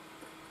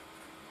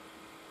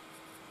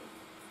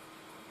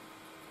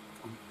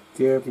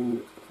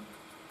 Dabbing.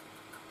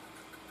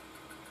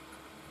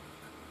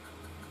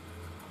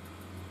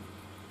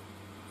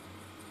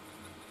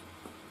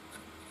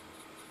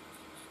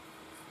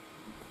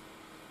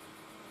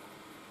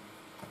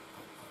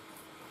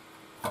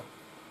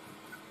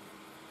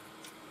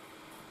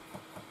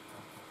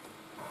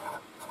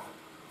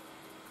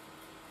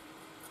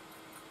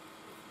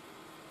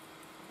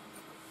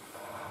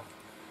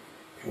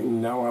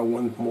 And now I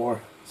want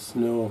more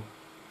snow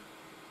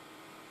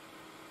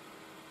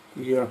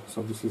here,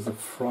 so this is the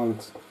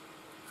front.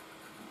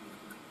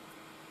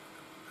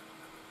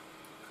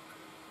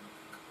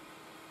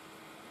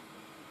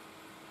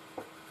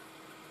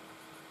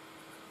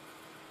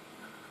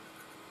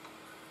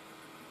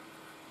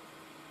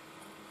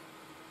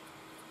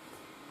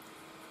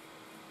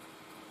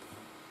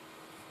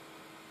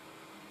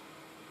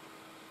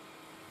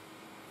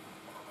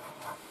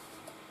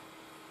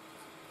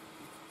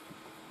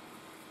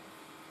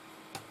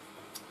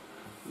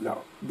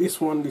 Now this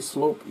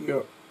slope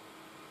here,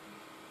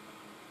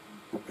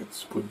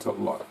 let's put a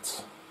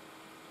lot.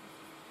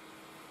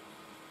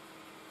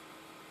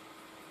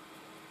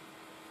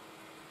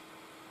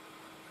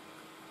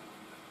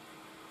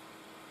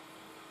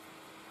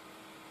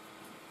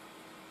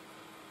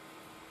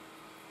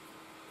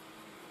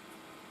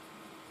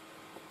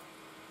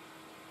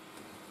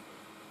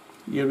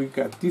 Here we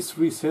got this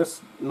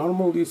recess.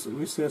 Normally this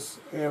recess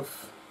have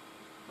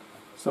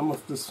some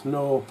of the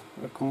snow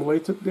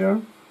accumulated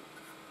there.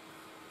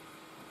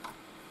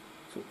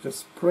 So just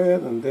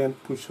spread and then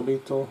push a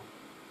little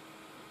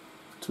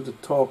to the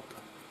top.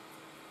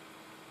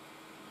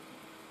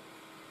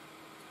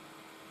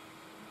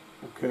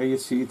 Okay, you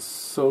see it's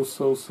so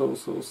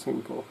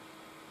simple.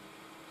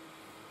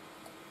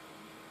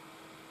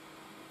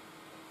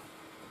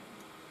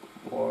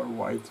 More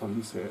white on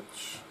this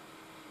edge.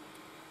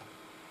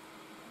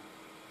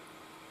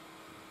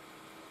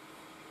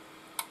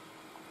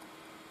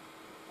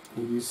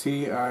 You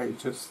see I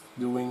just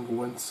doing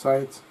one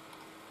side.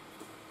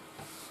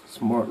 It's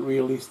more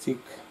realistic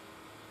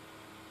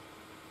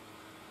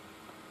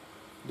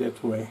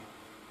that way.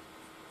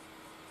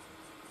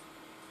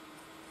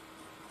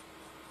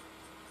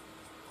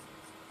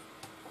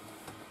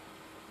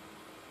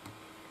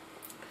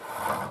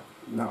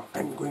 Now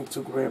I'm going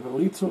to grab a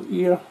little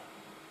here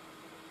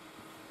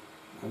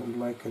and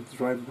like a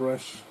dry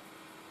brush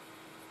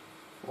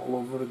all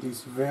over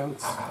these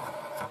vents.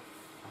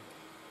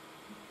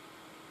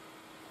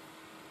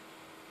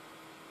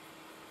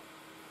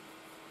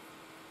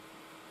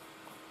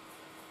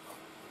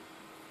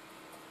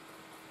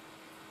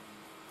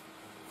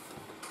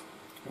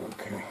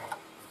 Okay.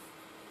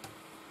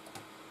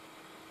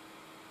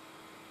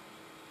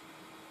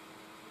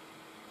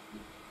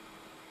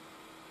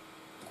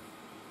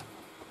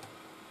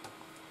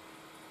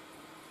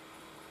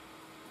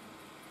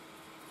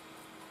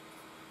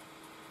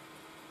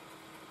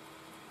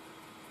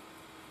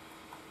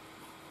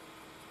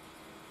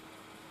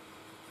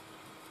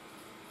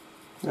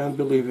 And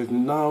believe it,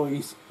 now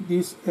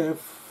these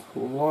have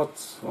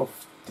lots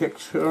of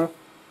texture.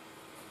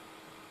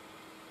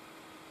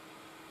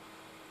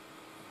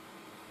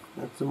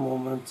 At the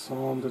moment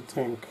on the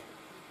tank.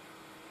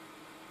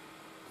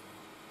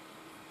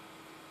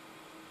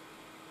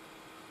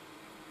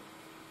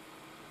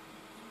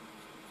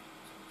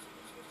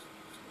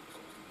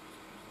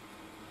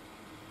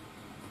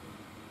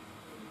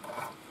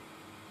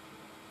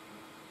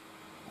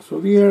 So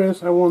the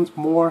areas I want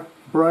more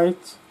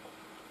bright,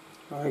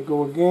 I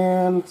go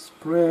again,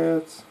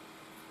 spread.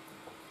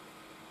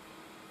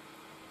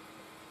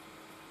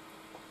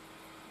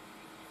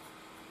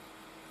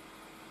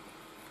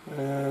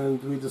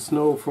 And with the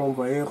snow from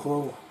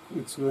Vallejo,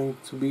 it's going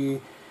to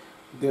be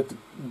that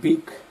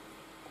big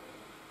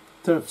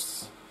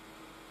tufts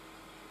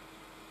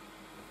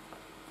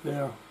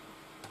there.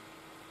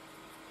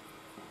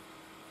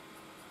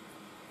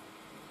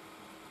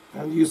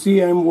 And you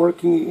see I'm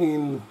working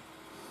in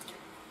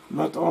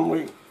not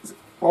only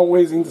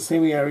always in the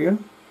same area.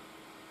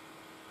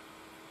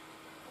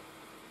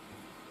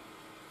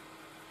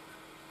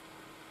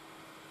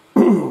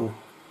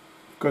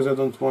 Because I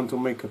don't want to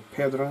make a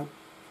pattern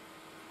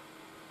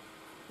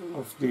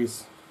of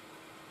this.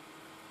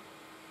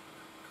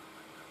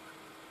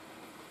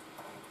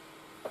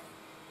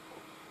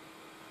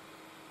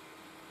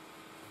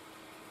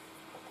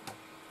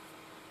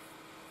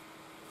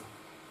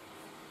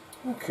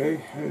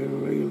 Okay,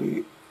 I'm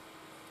really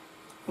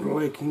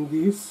liking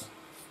this.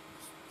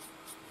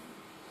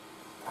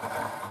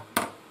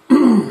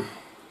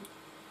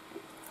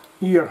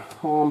 Here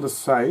on the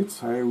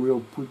sides I will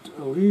put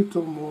a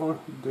little more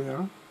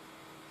there.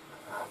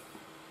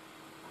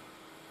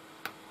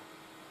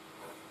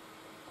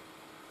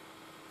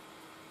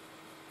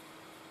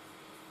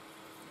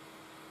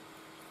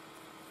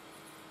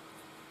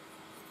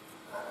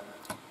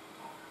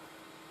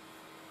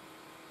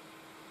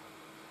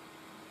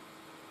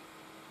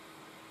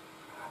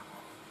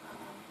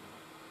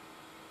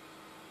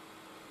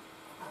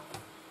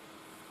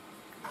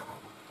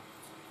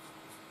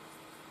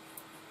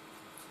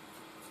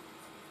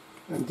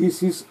 And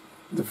this is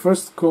the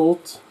first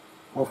coat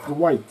of the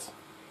white,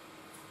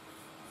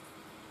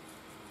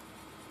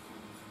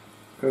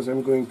 because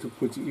I'm going to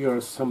put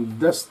here some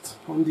dust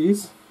on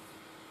this.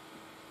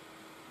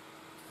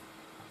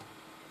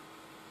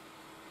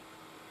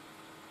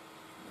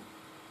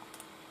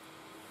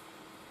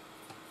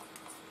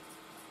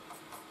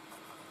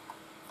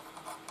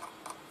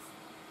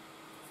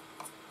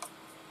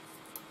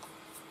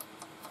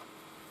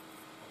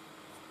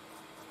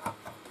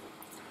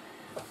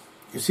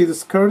 You see the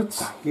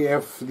skirts? You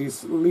have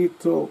this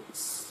little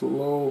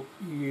slope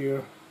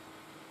here.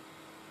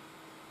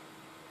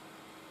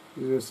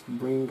 Just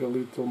bring a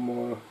little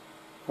more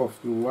of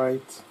the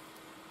white.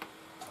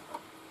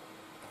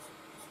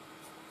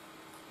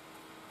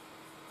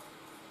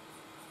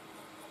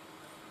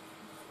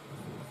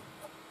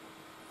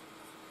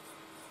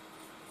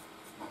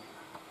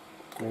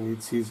 And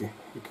it's easy,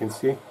 you can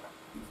see.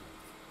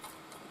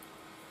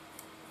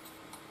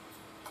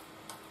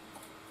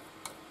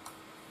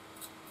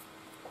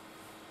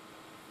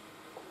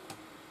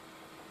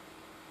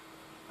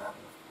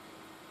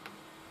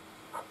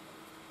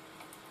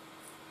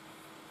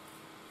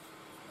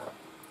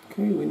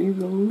 Okay, we need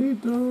a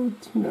little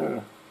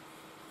thinner.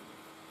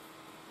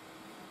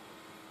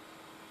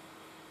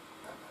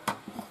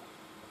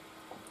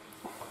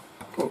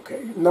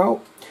 Okay,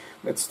 now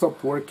let's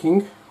stop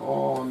working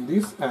on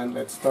this and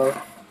let's start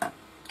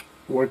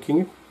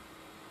working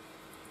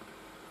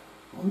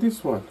on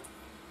this one.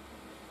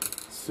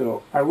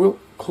 So I will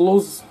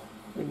close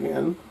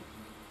again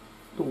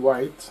the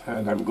white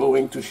and I'm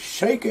going to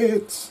shake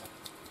it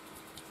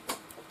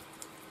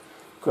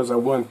because I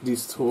want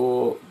this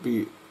to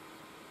be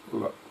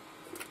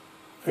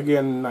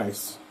again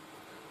nice.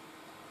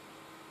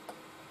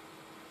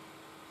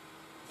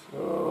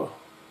 So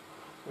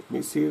let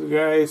me see,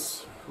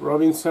 guys.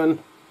 Robinson,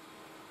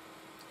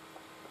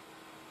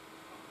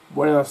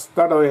 buenas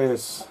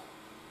tardes,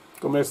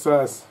 ¿cómo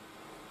estás?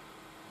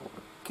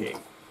 Okay,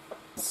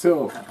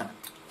 so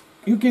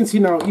you can see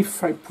now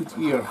if I put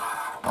here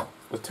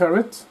a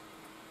turret,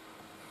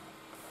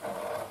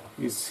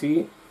 you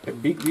see a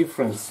big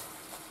difference,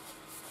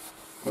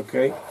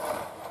 okay,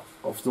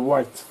 of the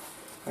white.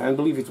 And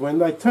believe it,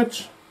 when I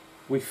touch,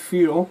 we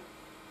feel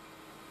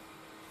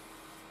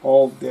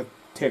all that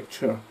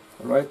texture,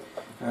 right?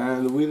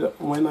 And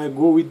when I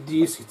go with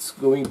this, it's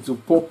going to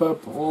pop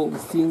up all the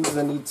things,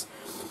 and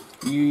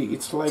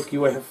it's like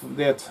you have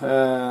that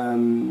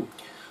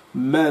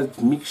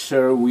mud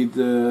mixture with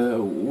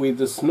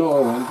the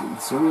snow, and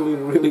it's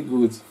really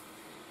good.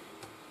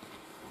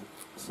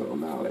 So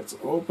now let's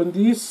open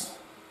this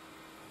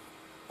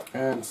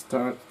and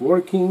start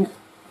working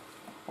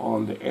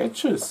on the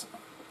edges.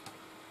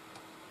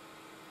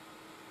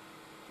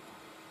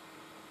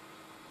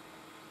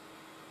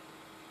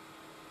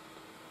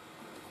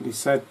 This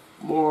side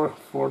more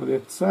for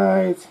that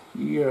side,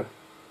 here,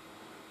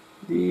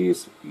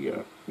 this,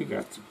 here, we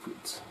got to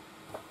put.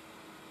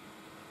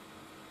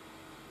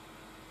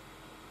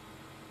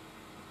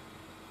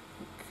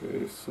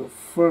 Okay, so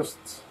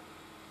first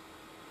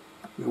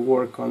we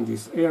work on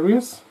these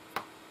areas.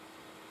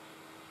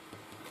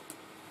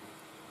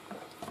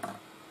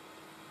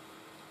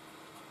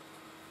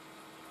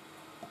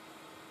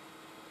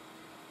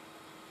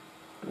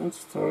 And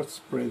start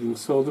spreading.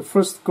 So the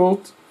first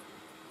coat,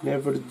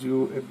 never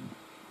do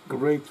a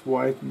great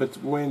white, but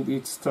when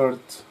it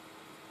starts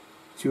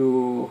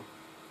to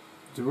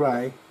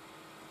dry,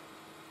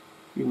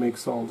 it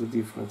makes all the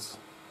difference.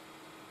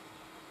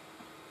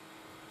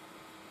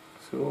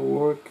 So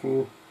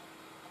working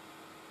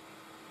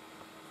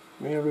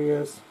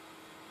areas,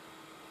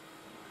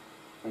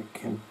 I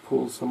can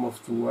pull some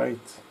of the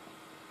white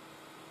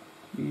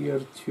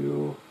here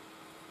too.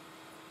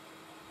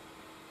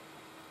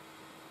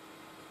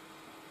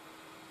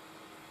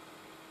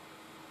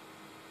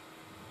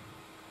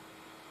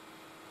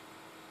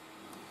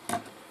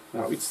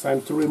 Now it's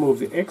time to remove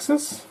the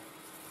excess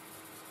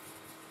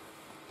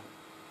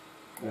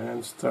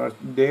and start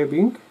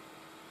dabbing.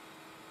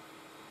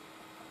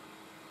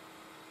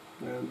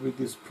 And with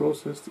this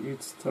process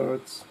it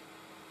starts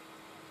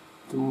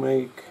to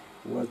make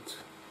what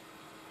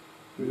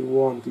we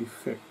want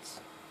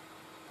effects.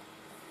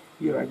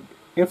 Here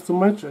I have too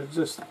much, I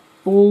just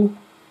pull,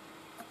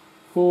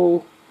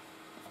 pull,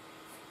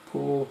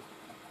 pull,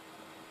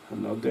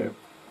 and now dab.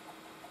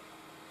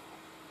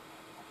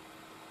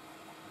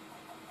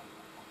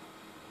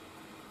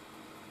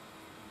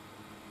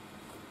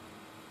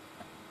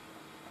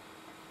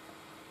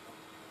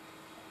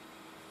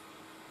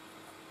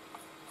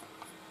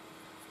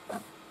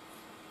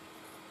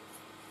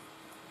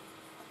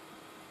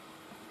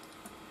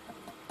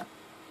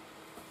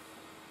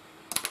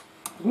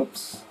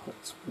 Oops,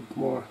 let's put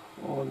more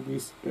on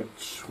this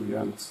edge.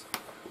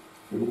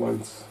 We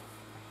want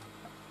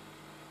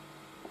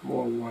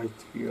more white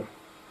here.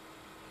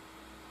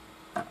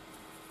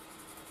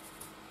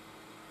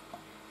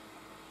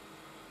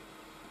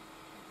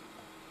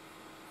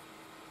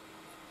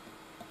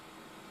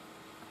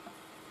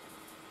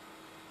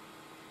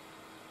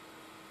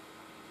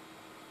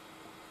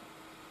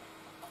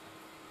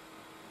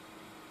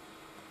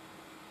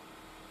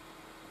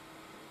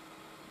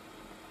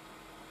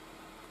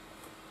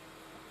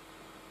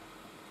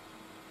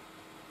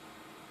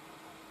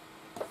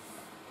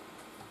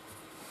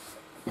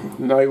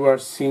 Now you are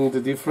seeing the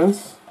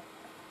difference.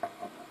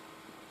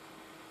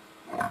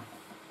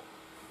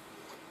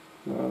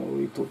 Now a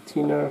little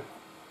thinner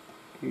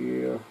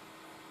here.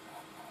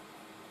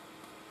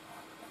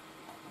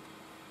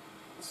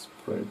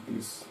 Spread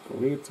this a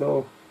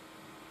little.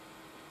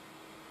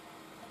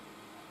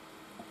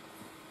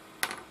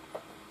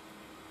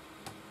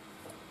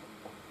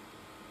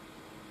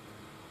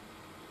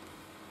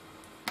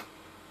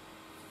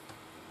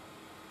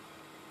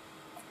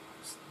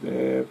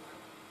 Dab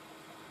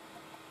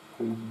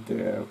and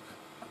dab.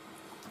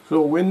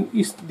 So when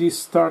this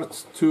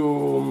starts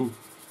to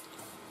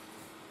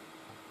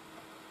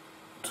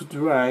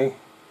dry,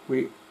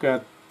 we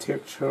got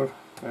texture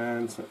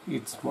and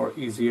it's more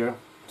easier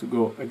to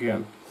go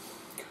again.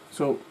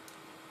 So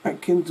I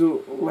can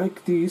do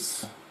like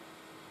this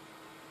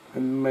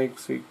and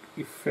makes the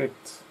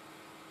effect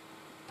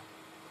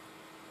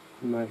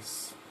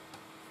nice.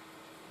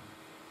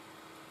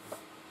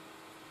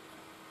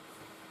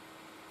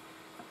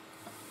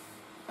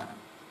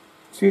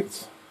 That's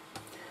it.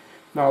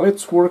 Now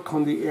let's work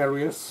on the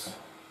areas.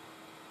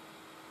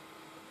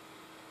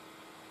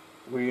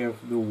 We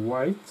have the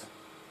white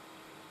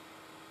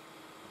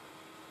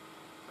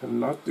and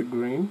not the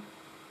green.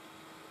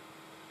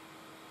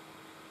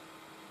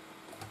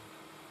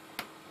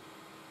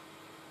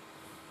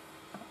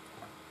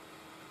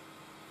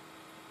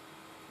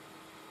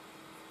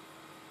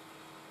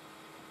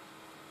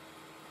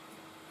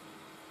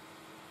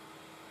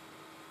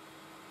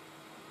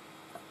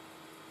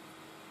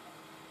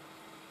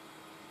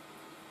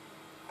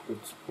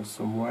 Let's put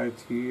some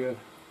white here.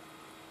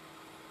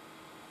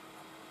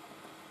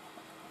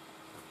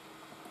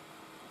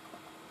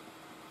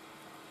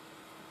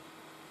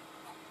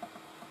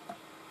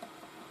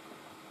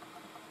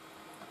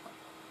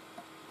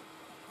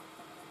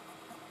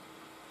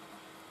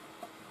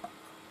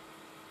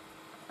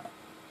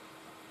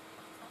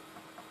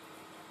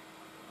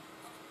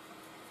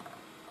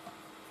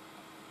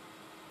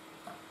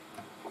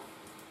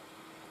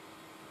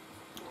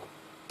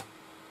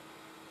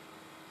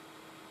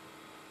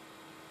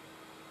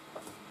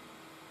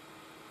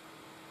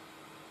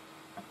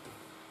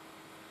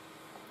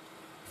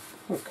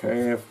 Okay,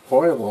 I have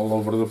oil all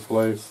over the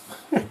place.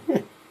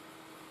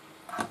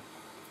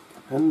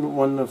 And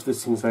one of the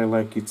things I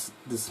like is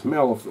the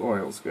smell of the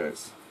oils,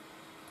 guys.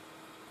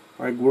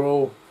 I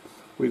grew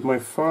with my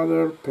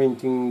father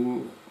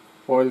painting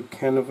oil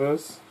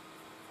canvas,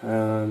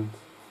 and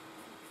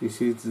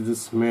this is the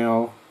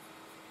smell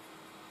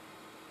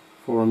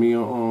for me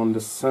on the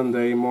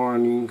Sunday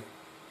morning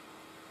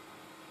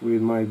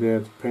with my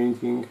dad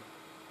painting.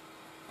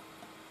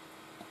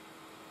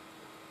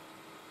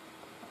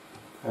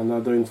 And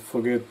I don't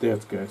forget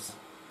that, guys.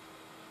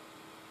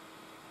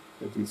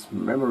 It is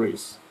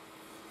memories.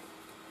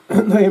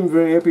 And I am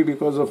very happy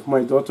because of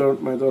my daughter.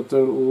 My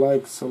daughter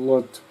likes a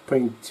lot to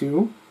paint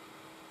too.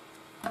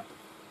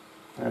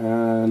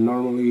 And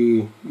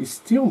normally you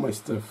steal my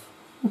stuff.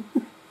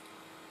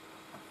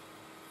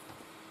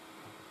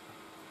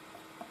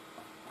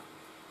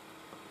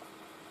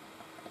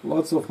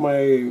 Lots of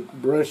my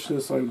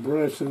brushes are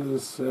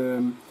brushes.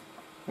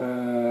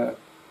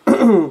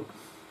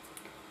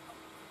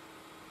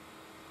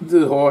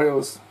 The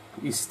oils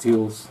he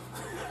steals.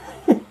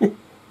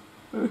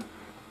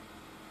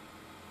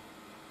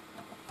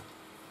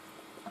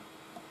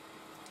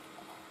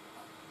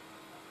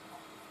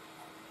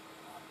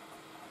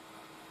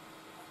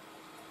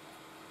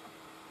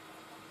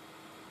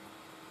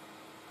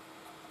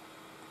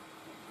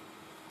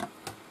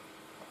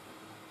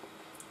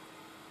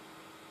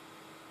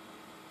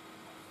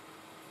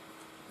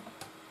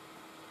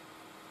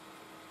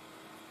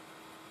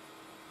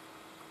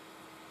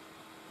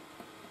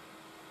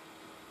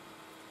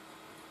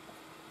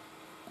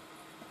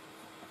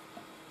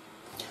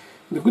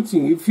 The good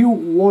thing, if you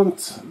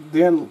want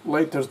then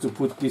later to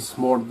put this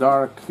more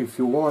dark, if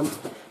you want,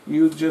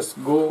 you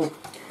just go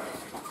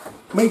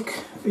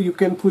you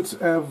can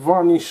put a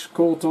varnish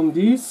coat on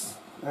this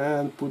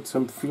and put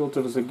some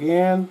filters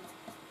again.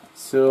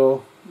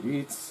 So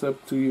it's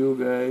up to you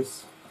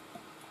guys.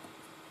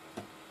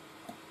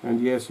 And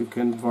yes, you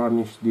can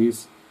varnish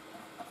this.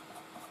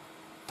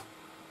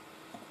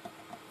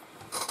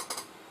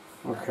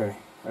 Okay,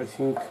 I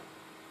think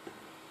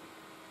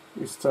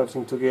it's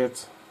starting to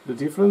get the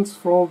difference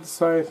from the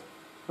side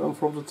and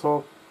from the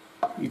top.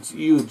 It's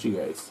huge,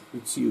 guys,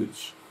 it's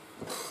huge.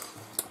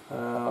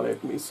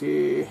 Let me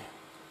see.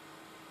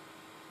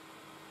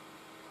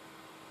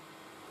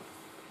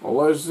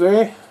 Olá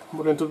José,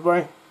 Moreno, tudo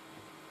bem?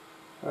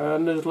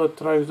 Nas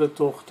laterais da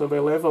torre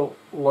também leva,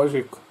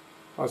 lógico.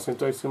 Assim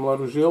então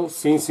simular o gelo,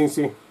 sim.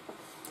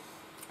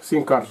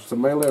 Sim, Carlos,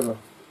 também leva.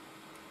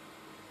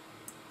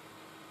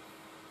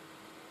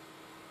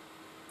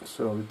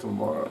 So a little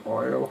more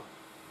oil.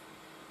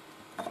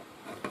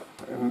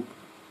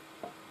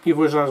 E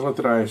vou já às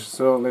laterais.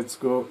 So let's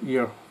go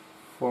here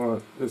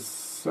for the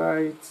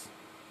sides.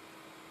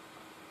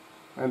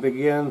 And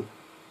again,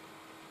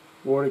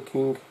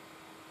 working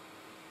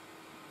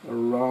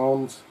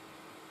around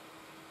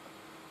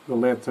the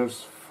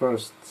letters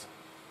first.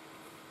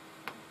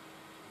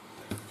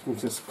 Let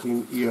me just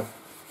clean here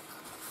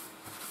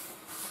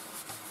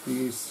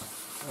this,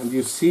 and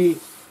you see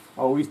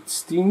how it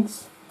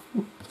stings.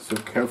 So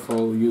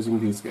careful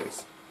using these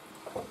guys.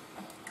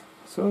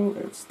 So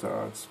let's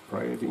start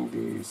spraying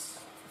this.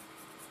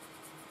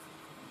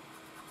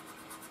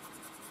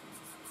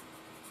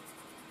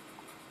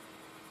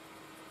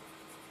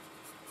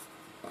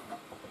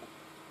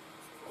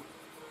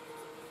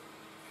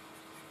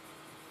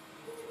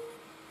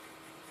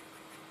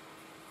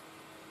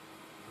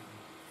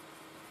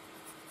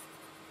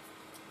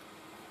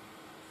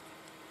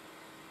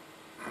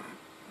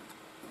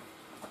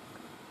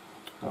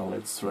 Now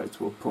let's try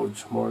to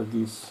approach more of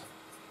this.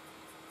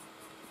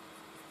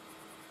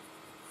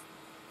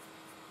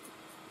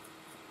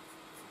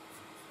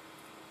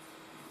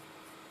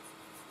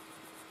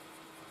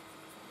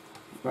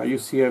 Now you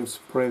see I'm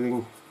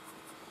spreading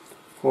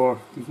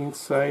for the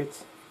inside.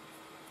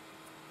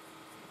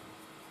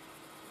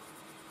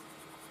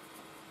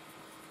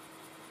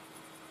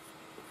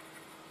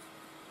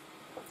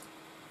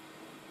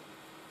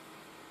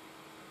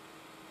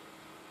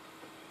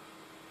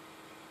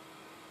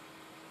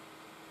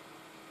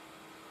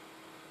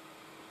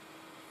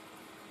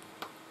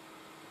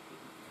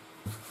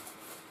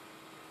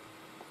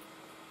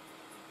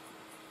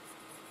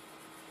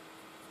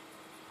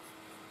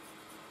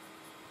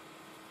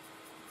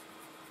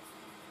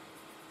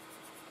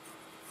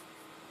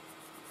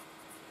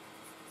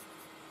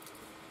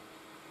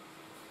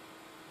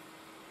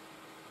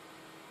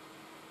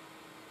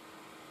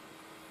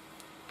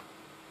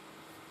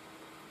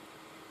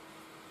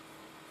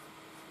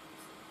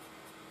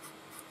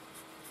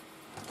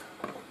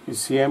 You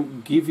see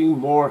I'm giving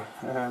more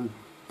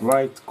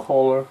bright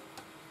color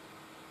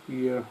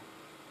here.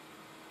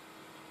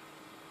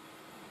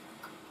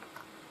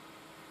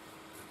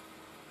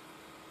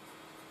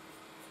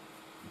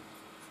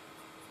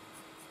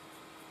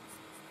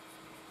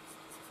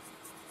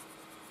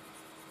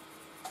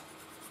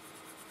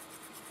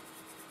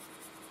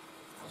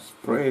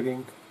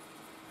 Spreading.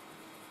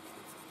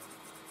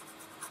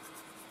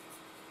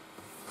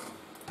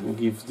 And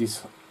give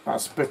this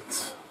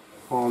aspect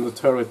on the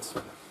turret.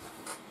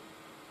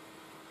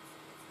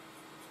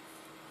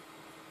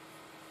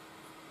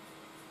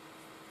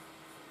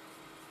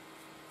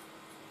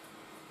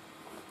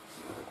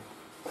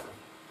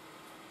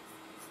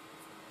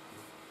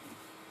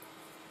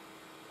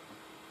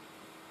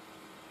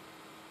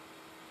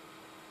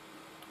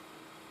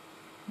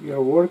 We are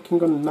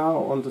working on now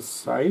on the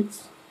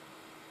sides.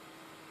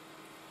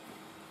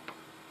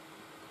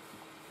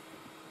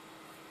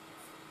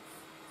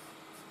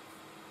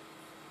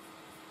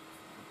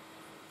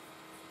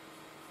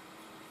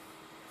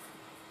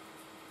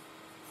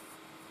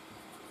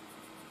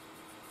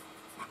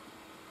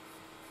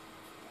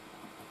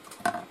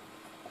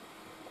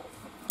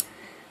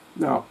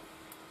 Now,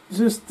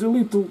 just a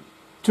little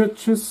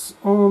touches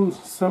on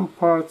some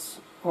parts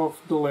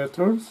of the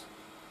letters.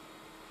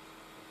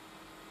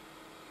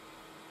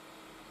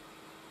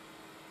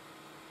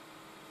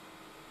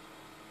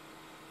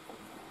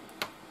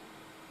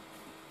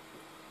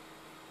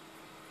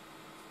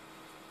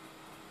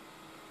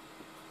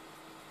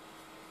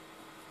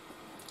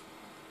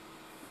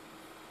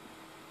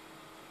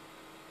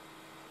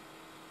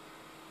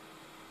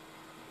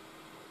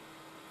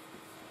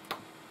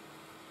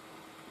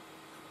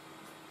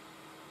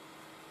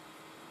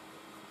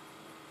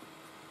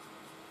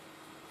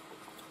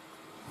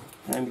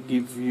 And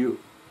give you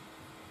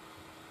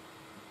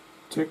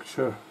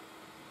texture.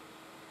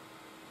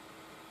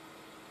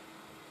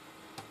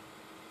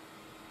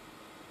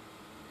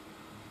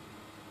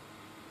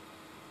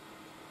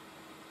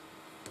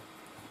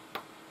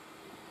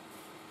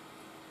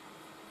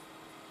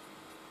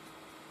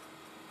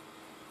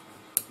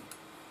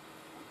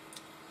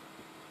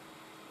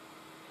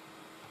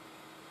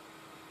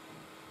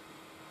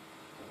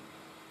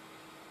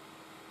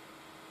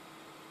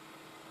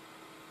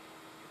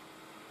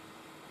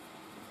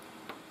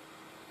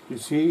 You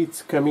see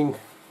it's coming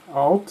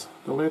out,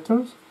 the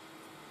letters.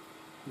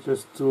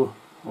 Just do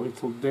a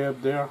little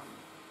dab there.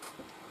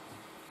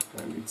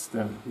 And it's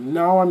done.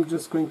 Now I'm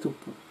just going to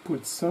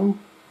put some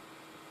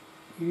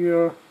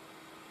here,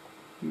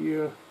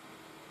 here,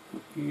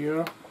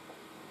 here.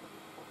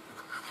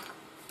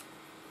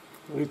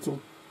 A little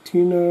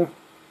thinner.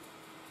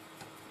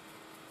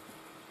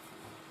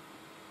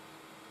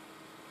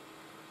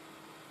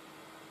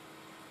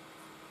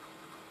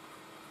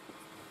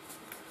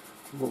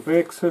 Move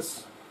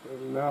excess.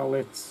 And now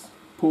let's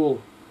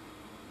pull.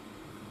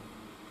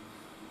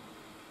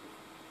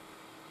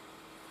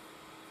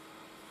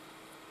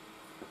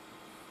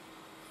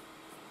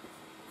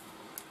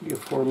 Here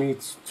for me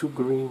it's too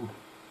green.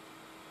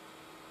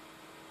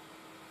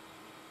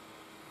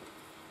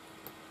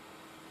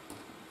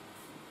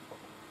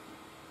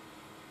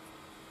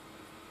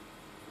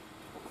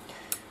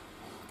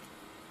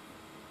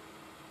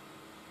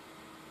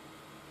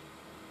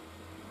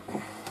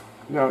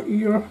 Now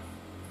here,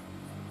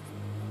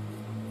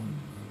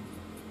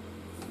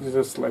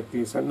 just like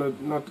this. I'm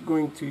not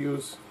going to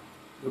use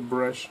the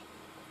brush.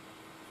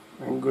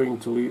 I'm going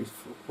to leave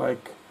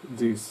like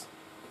this.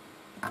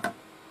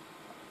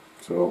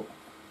 So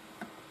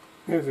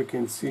as you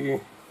can see,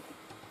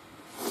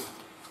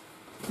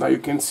 now you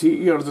can see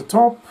here the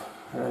top,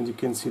 and you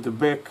can see the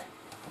back.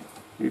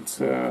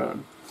 It's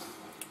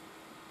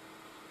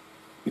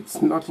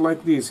not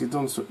like this. It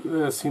don't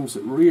seems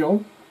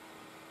real.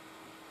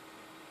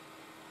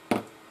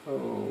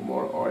 Oh,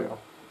 more oil.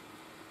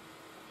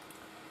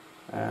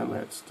 And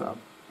let's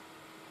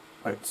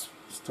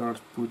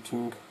start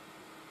putting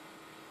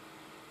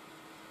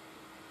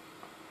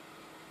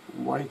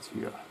white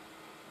here.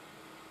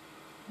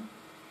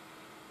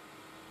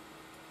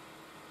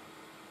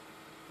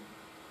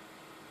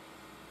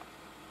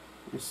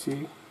 You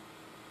see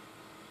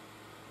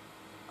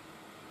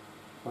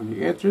on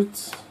the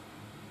edges.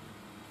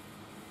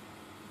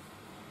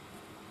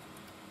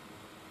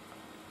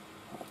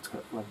 Let's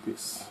cut like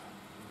this,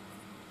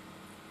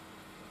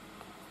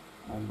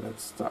 and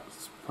let's start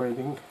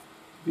spreading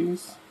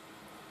these.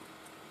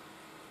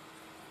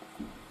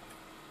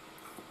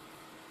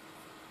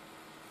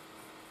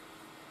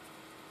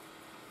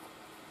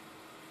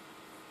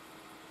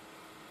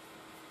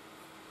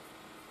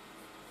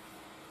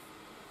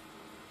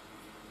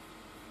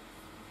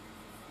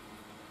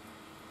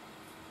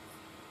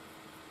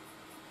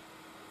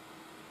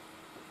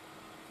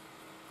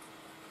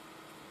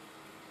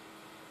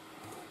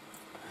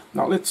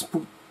 Now let's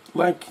put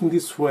like in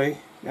this way,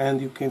 and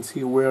you can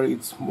see where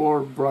it's more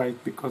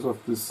bright because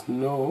of the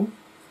snow,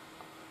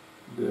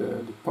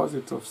 the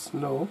deposit of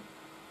snow.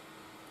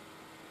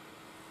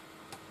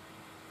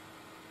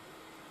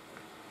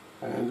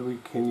 And we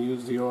can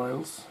use the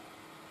oils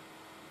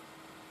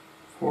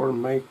for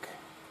make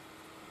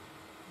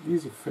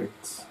these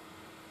effects.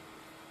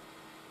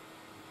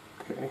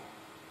 Okay.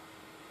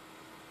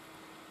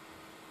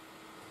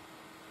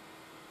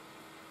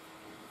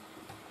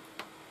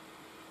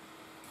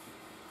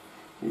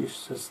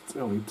 It's just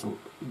a little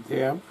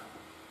dab.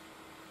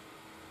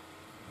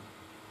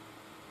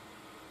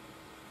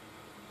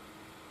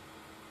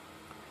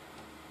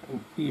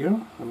 And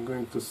here I'm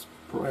going to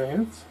spray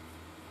it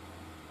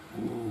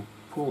and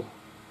pull.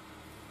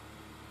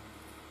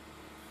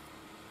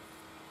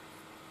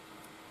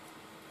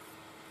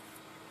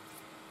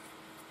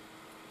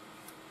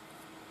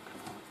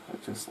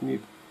 I just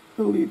need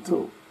a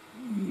little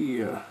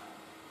here.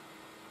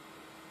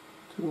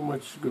 Too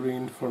much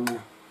green for me.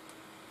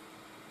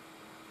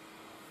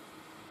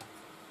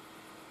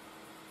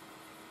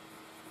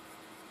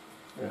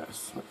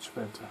 Yes, much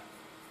better.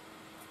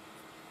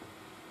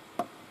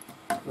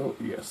 Oh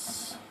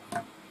yes.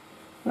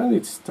 And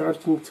it's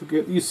starting to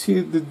get, you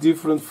see the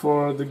difference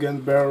for the gun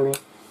barrel.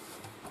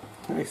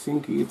 I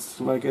think it's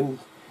like, and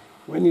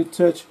when you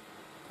touch,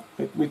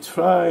 let me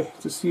try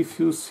to see if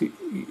you see,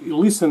 you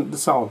listen the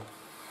sound.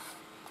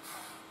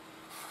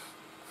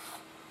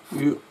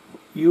 You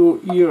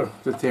hear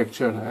the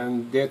texture,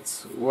 and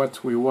that's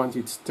what we want,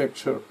 its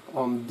texture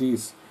on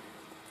this,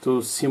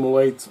 to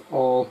simulate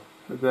all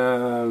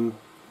the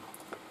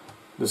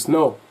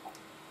snow.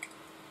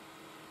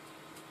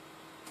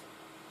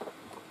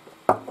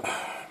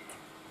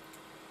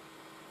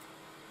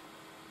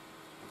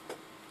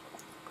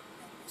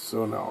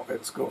 So now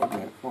let's go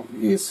again on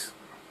this.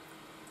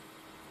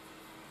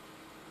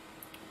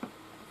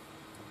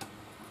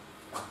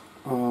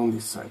 On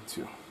this side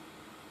too.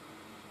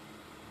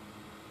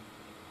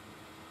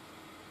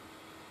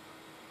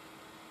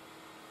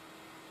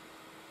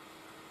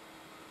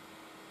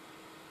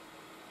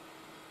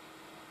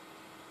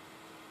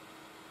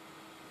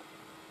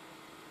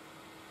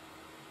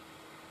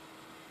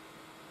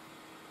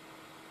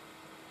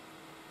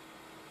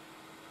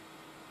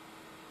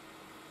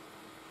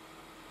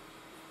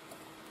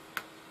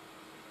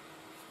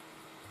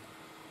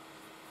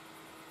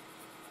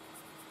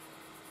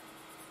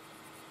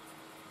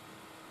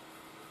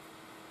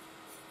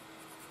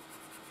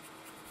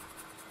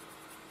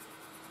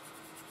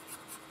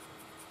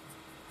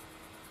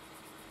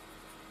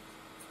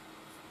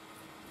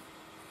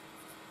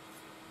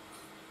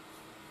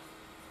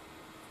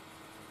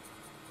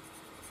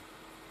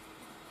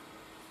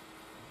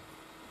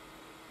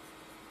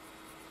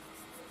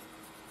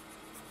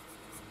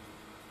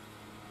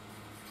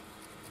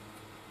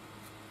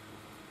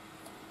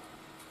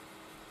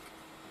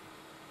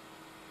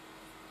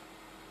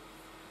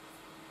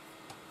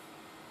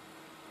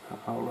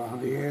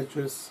 Around the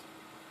edges.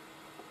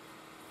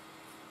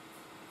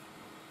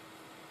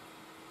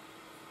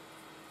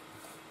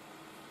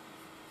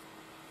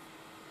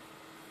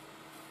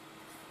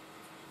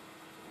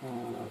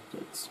 And now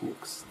let's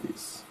mix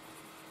this.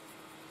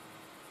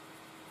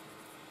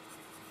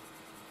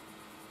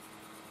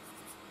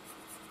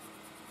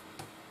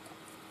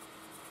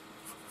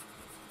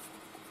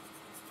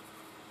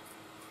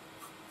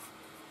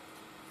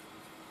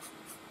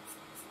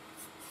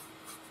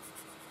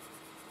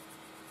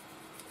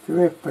 If you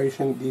have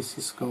patience, this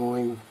is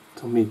going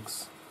to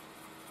mix.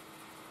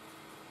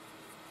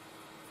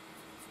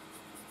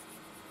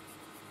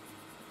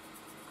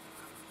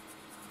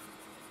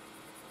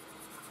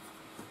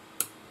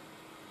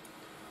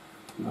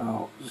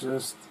 Now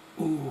just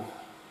in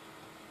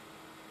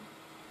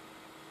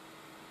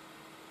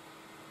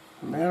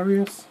some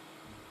areas,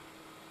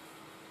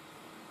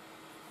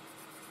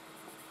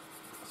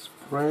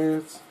 spray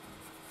it.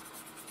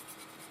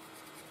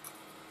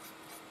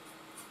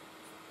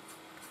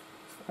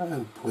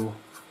 And pull.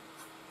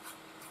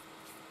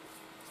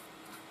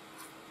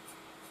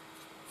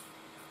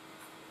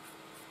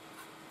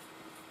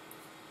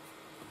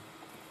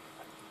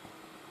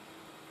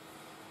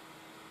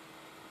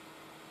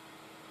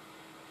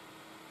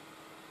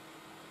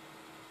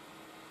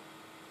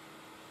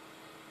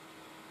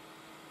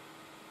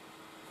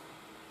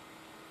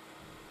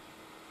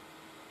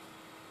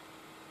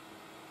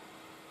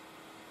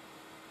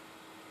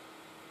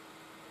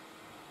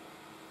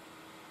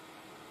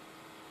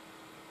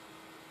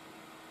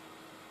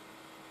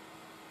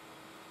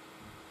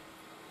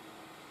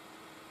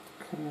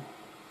 Okay.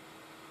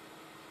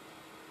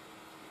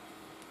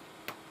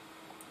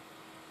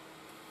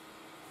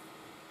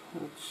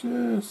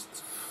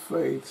 Just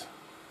fade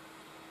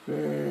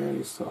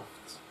very soft.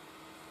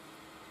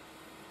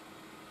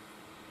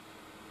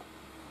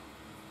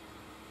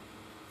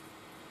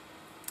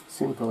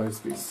 Simple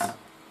as this.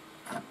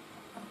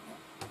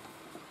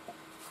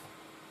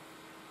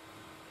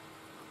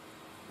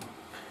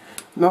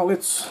 Now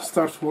let's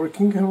start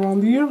working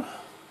around here.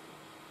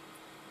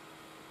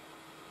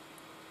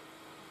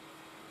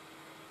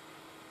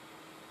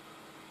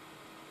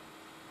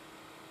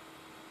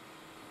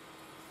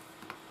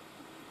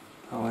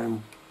 Now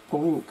I'm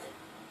pulling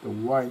the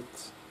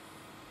white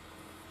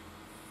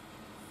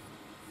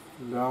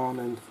down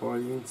and for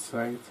the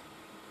inside,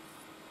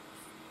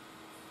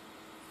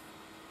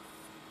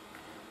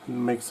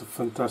 and makes a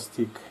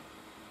fantastic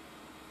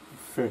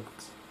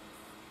effect.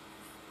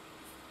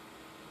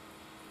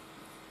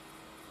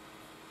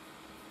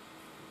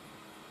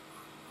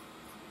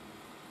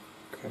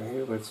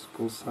 Okay, let's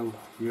pull some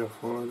here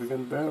for the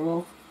gun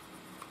barrel.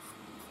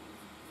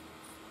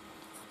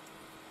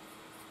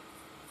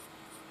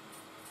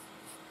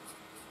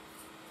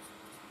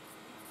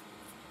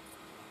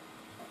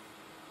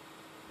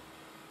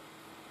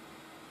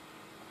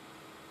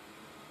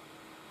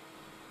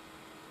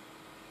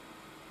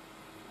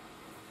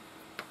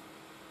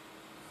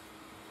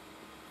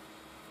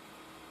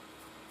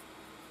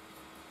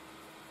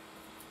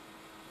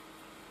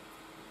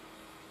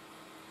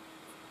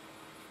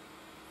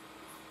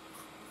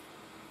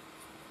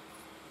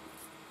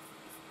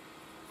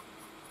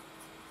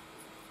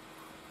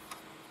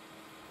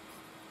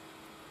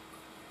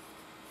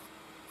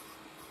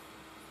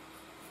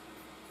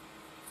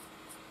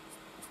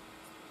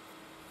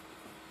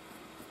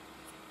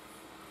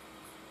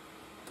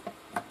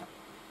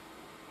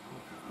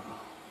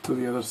 To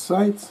the other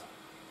side,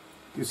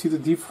 you see the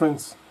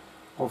difference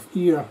of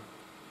here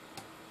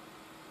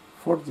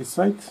for this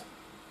side.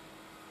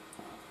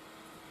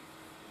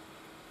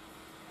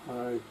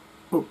 I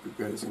hope you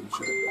guys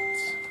enjoy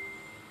it.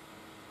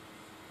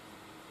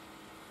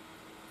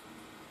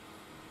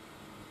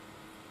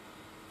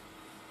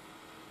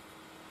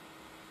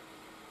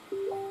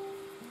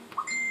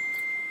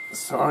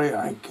 Sorry,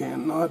 I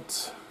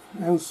cannot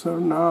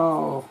answer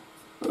now.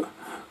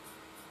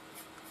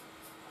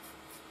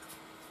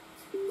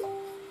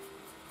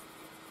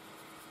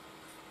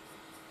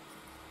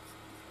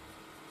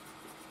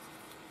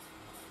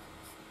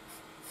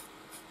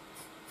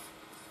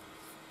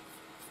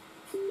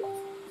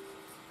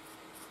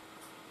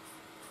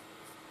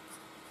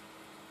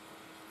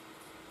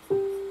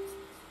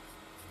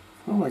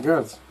 Oh my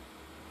God.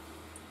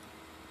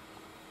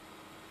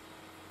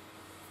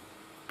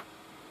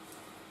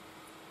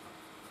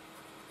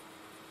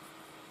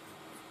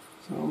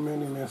 So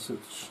many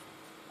messages.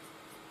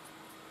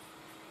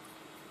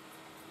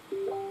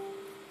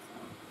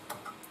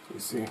 You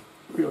see,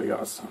 really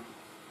awesome.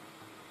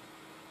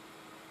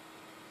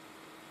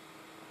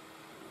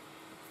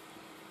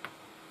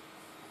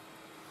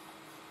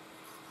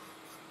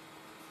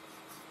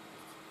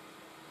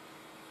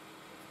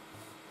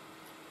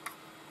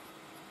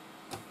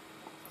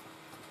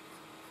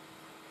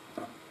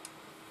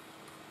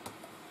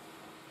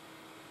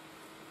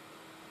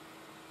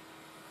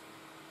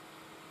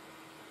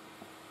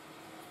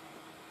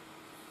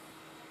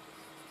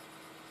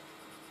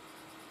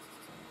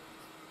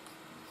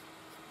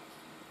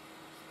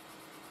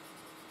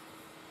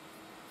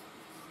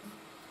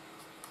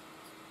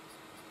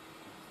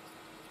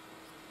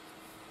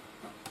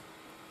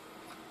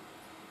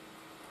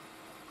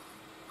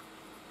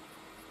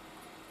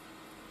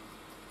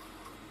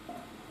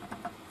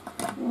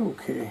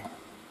 Okay,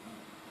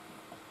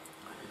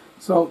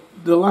 so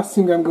the last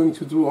thing I'm going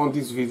to do on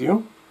this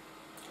video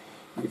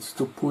is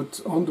to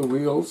put on the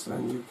wheels,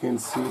 and you can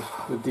see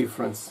the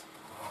difference.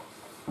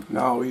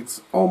 Now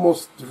it's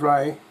almost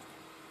dry.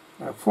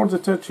 For the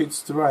touch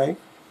it's dry,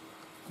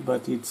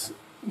 but it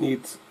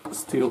needs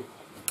still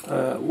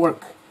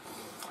work.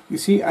 You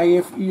see, I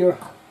have here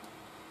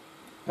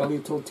a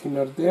little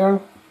thinner there,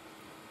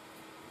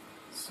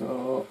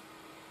 so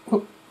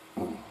go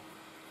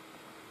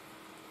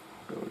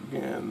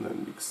again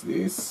and mix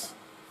this,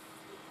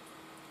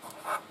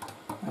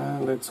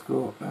 and let's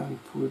go and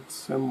put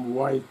some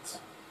white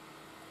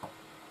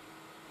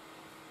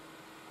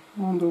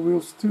on the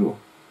wheels too.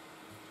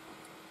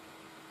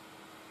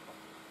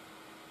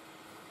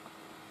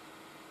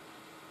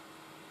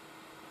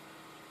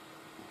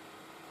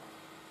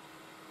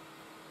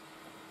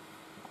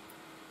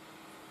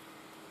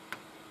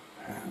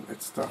 And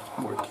let's start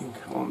working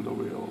on the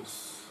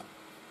wheels.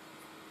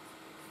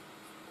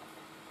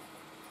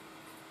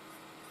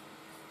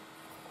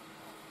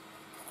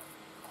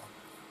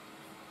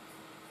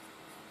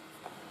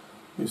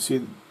 You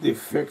see the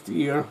effect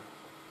here,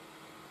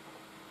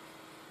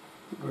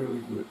 really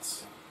good.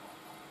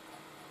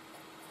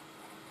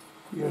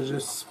 Here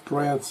just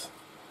spread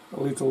a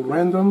little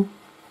random,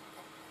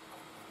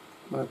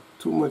 not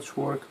too much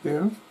work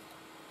there.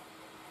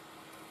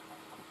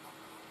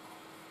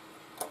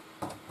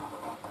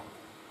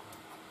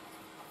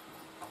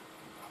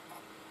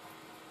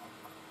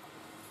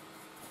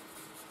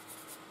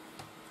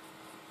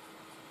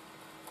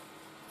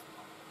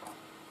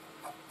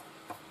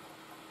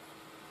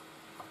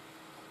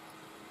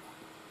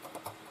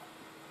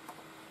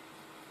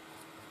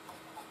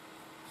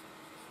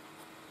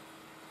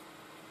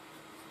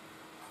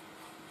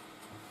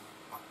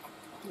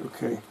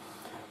 Okay,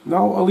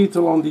 now a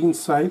little on the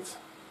inside,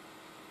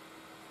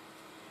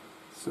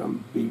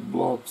 some big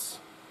blobs.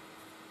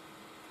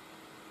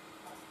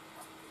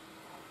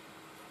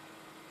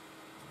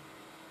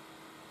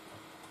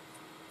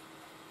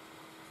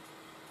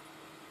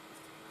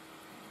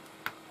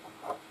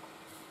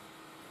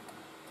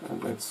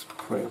 And let's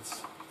spread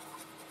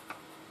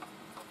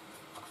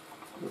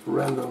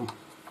random.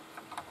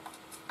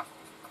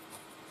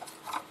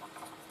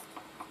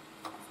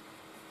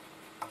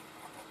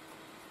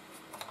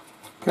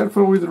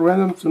 Careful with the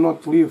random to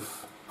not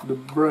leave the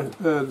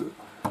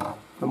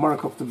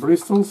mark of the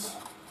bristles.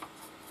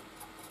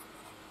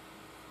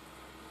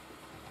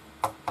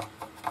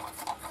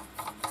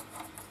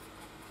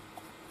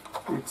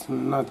 It's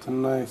not a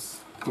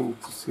nice thing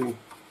to see.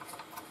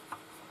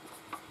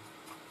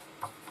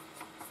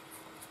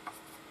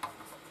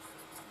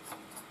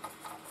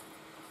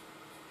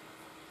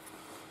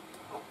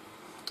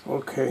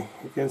 Okay,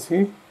 you can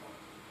see.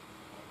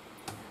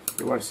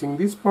 You are seeing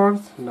this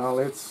part. Now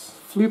let's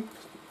flip.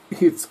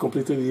 It's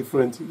completely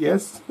different,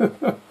 yes.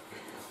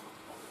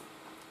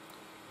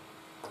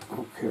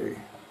 Okay,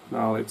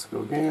 now let's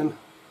go again.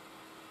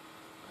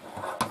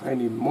 I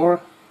need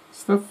more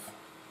stuff.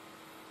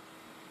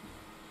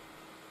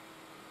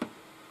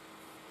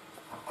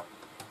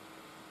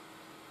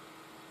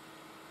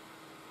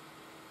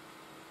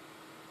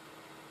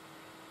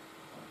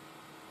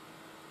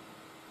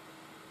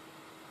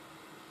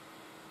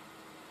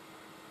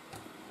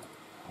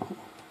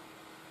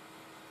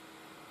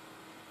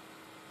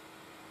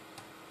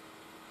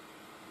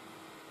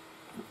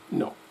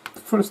 No,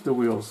 first the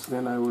wheels,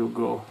 then I will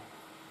go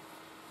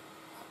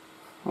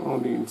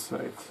on the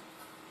inside.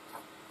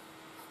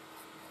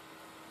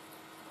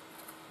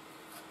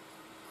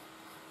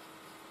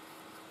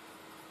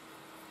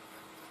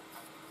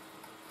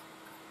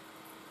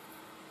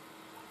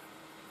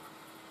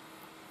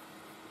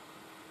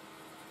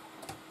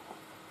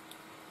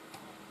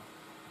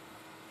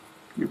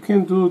 You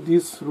can do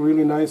this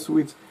really nice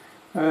with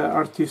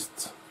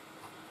artist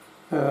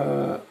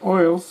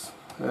oils.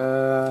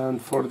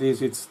 And for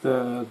this it's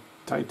the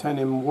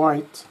titanium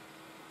white.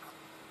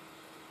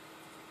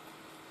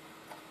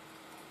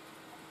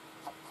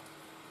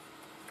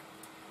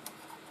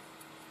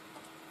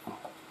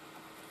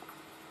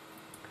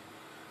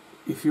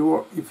 If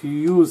you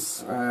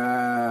use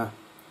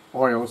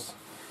oils,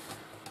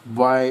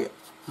 buy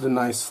the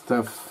nice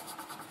stuff.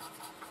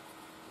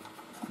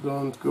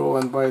 Don't go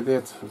and buy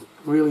that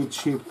really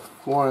cheap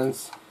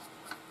ones.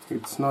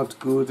 It's not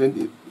good,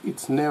 and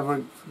it's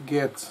never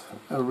get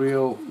a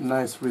real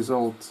nice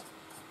result.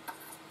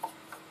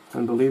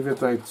 And believe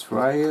it, I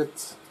try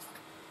it.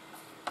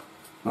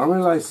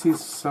 Normally I see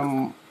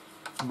some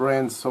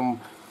brands, some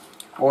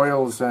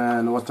oils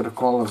and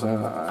watercolors,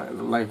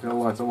 like a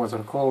lot of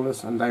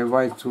watercolors, and I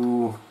like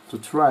to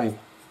try.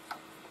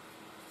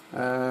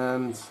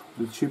 And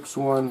the cheap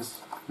ones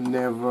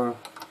never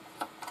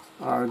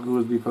are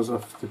good because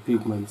of the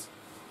pigments.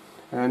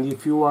 And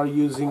if you are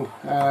using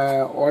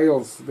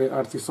oils, the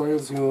artist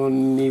oils, you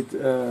need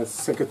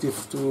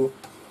secatives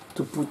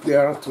to put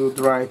there to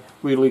dry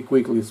really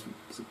quickly.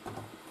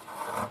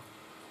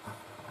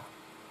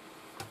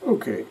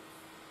 Okay,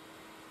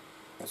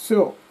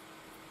 so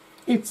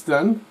it's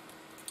done.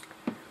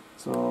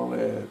 So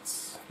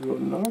let's go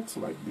nuts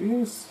like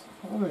this,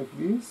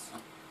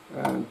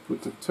 and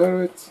put the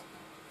turret.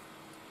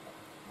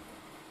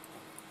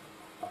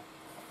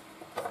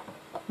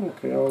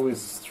 Okay,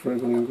 always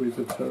struggling with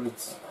the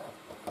turrets.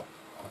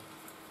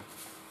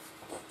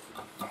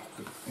 Put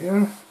it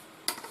there.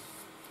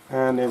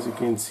 And as you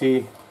can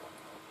see,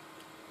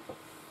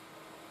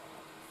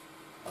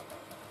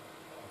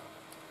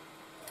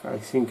 I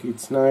think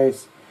it's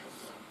nice.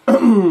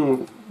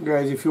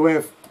 Guys, if you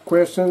have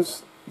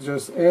questions,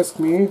 just ask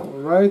me,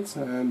 alright?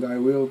 And I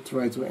will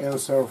try to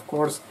answer, of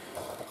course,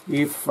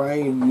 if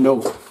I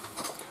know.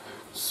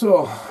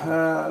 So,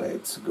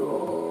 let's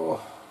go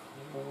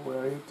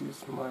where it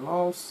is my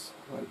mouse,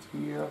 right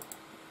here.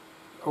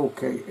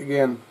 Okay,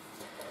 again.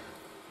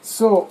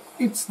 So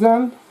it's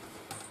done.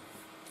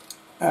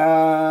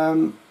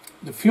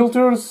 The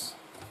filters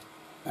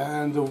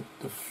and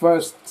the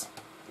first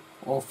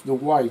of the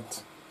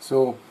white.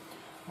 So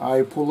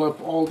I pull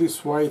up all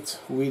this white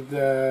with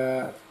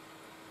the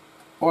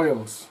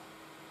oils.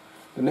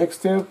 The next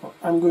step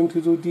I'm going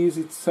to do this,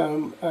 it's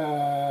some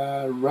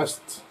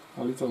rust,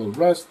 a little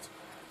rust,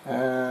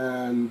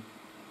 and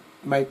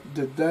make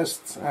the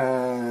dust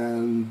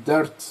and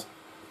dirt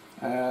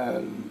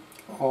and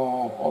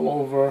all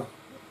over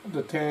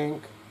the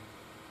tank.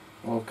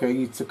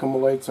 Okay, it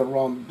accumulates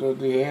around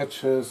the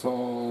edges,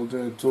 all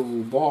the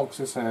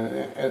toolboxes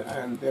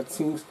and that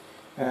things,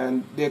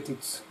 and that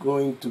it's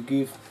going to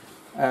give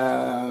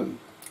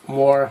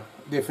more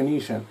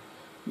definition.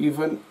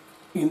 Even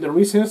in the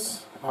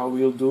recess I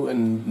will do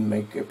and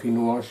make a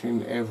pin wash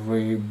in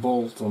every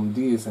bolt on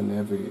this, and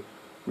every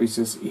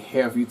recess you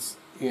have it's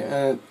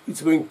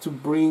going to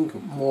bring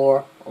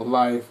more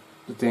life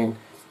to the tank.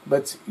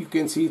 But you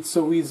can see it's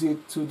so easy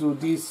to do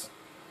this.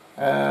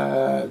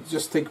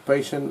 Just take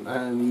patience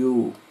and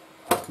you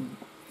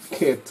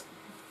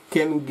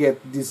can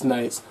get this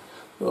nice.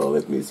 So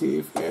let me see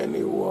if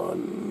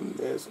anyone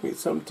asks me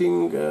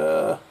something.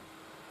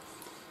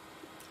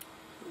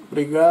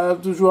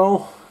 Obrigado,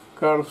 João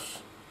Carlos.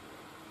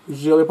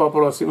 Gelo para a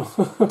próxima.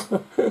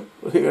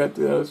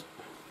 Obrigado.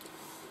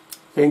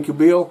 Thank you,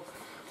 Bill.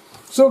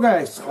 So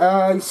guys,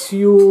 I'll see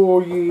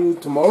you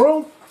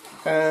tomorrow.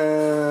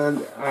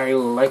 And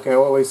like I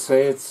always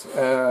say,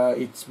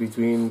 it's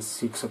between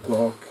 6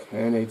 o'clock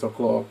and 8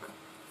 o'clock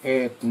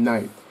at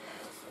night.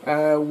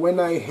 When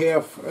I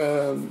have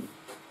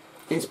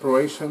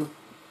inspiration,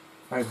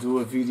 I do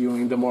a video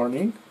in the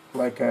morning,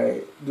 like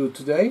I do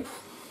today.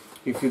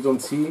 If you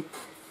don't see,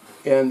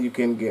 and you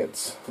can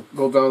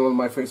go down on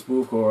my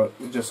Facebook or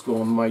just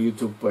go on my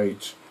YouTube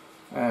page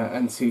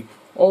and see.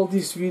 All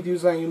these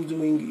videos I am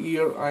doing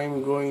here, I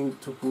am going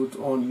to put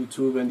on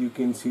YouTube, and you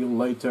can see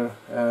later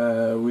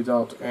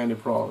without any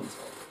problems.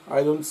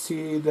 I don't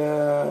see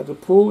the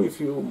pool,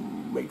 if you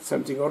make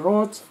something or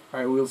not,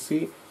 I will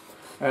see.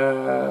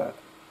 And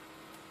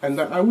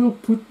I will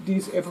put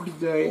this every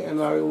day,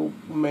 and I will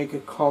make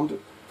a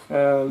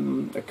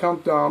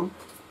countdown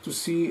to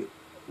see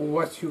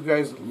what you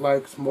guys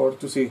like more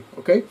to see,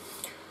 ok?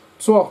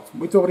 Pessoal,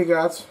 muito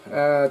obrigado,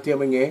 até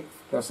amanhã.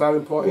 Já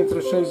sabem, entre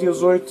as 6 e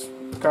as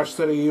 8 cá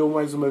estarei eu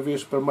mais uma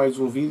vez para mais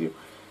um vídeo.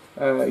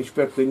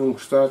 Espero que tenham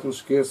gostado. Não se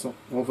esqueçam,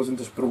 vão fazendo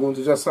as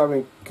perguntas. Já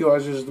sabem que eu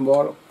às vezes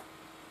demoro,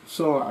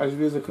 às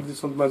vezes acredito que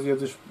são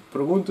demasiadas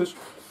perguntas.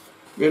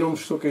 Eu não me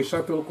estou a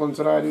queixar, pelo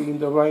contrário,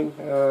 ainda bem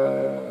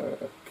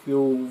que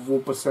eu vou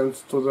passando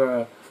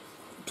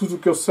tudo o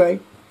que eu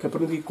sei, que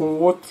aprendi com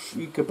outros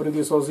e que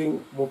aprendi sozinho,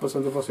 vou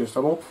passando a vocês,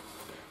 tá bom?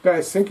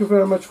 Guys, thank you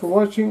very much for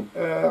watching.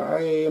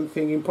 I am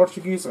thinking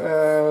Portuguese.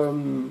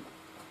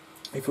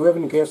 If you have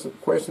any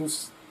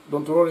questions,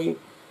 don't worry,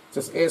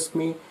 just ask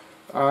me.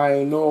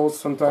 I know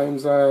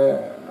sometimes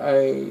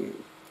I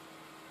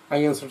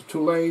answer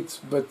too late,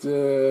 but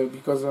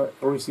because I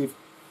receive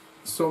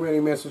so many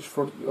messages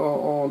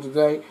on the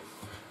day,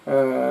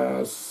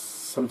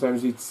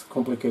 sometimes it's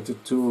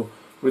complicated to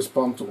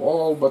respond to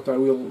all, but I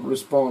will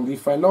respond.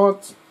 If I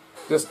not,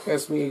 just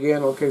ask me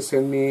again, okay,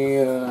 send me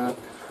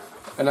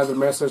another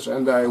message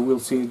and I will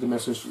see the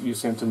message you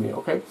sent to me,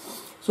 okay?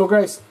 So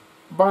guys,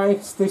 bye,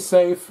 stay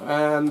safe,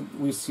 and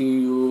we see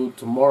you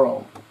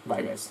tomorrow.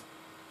 Bye guys.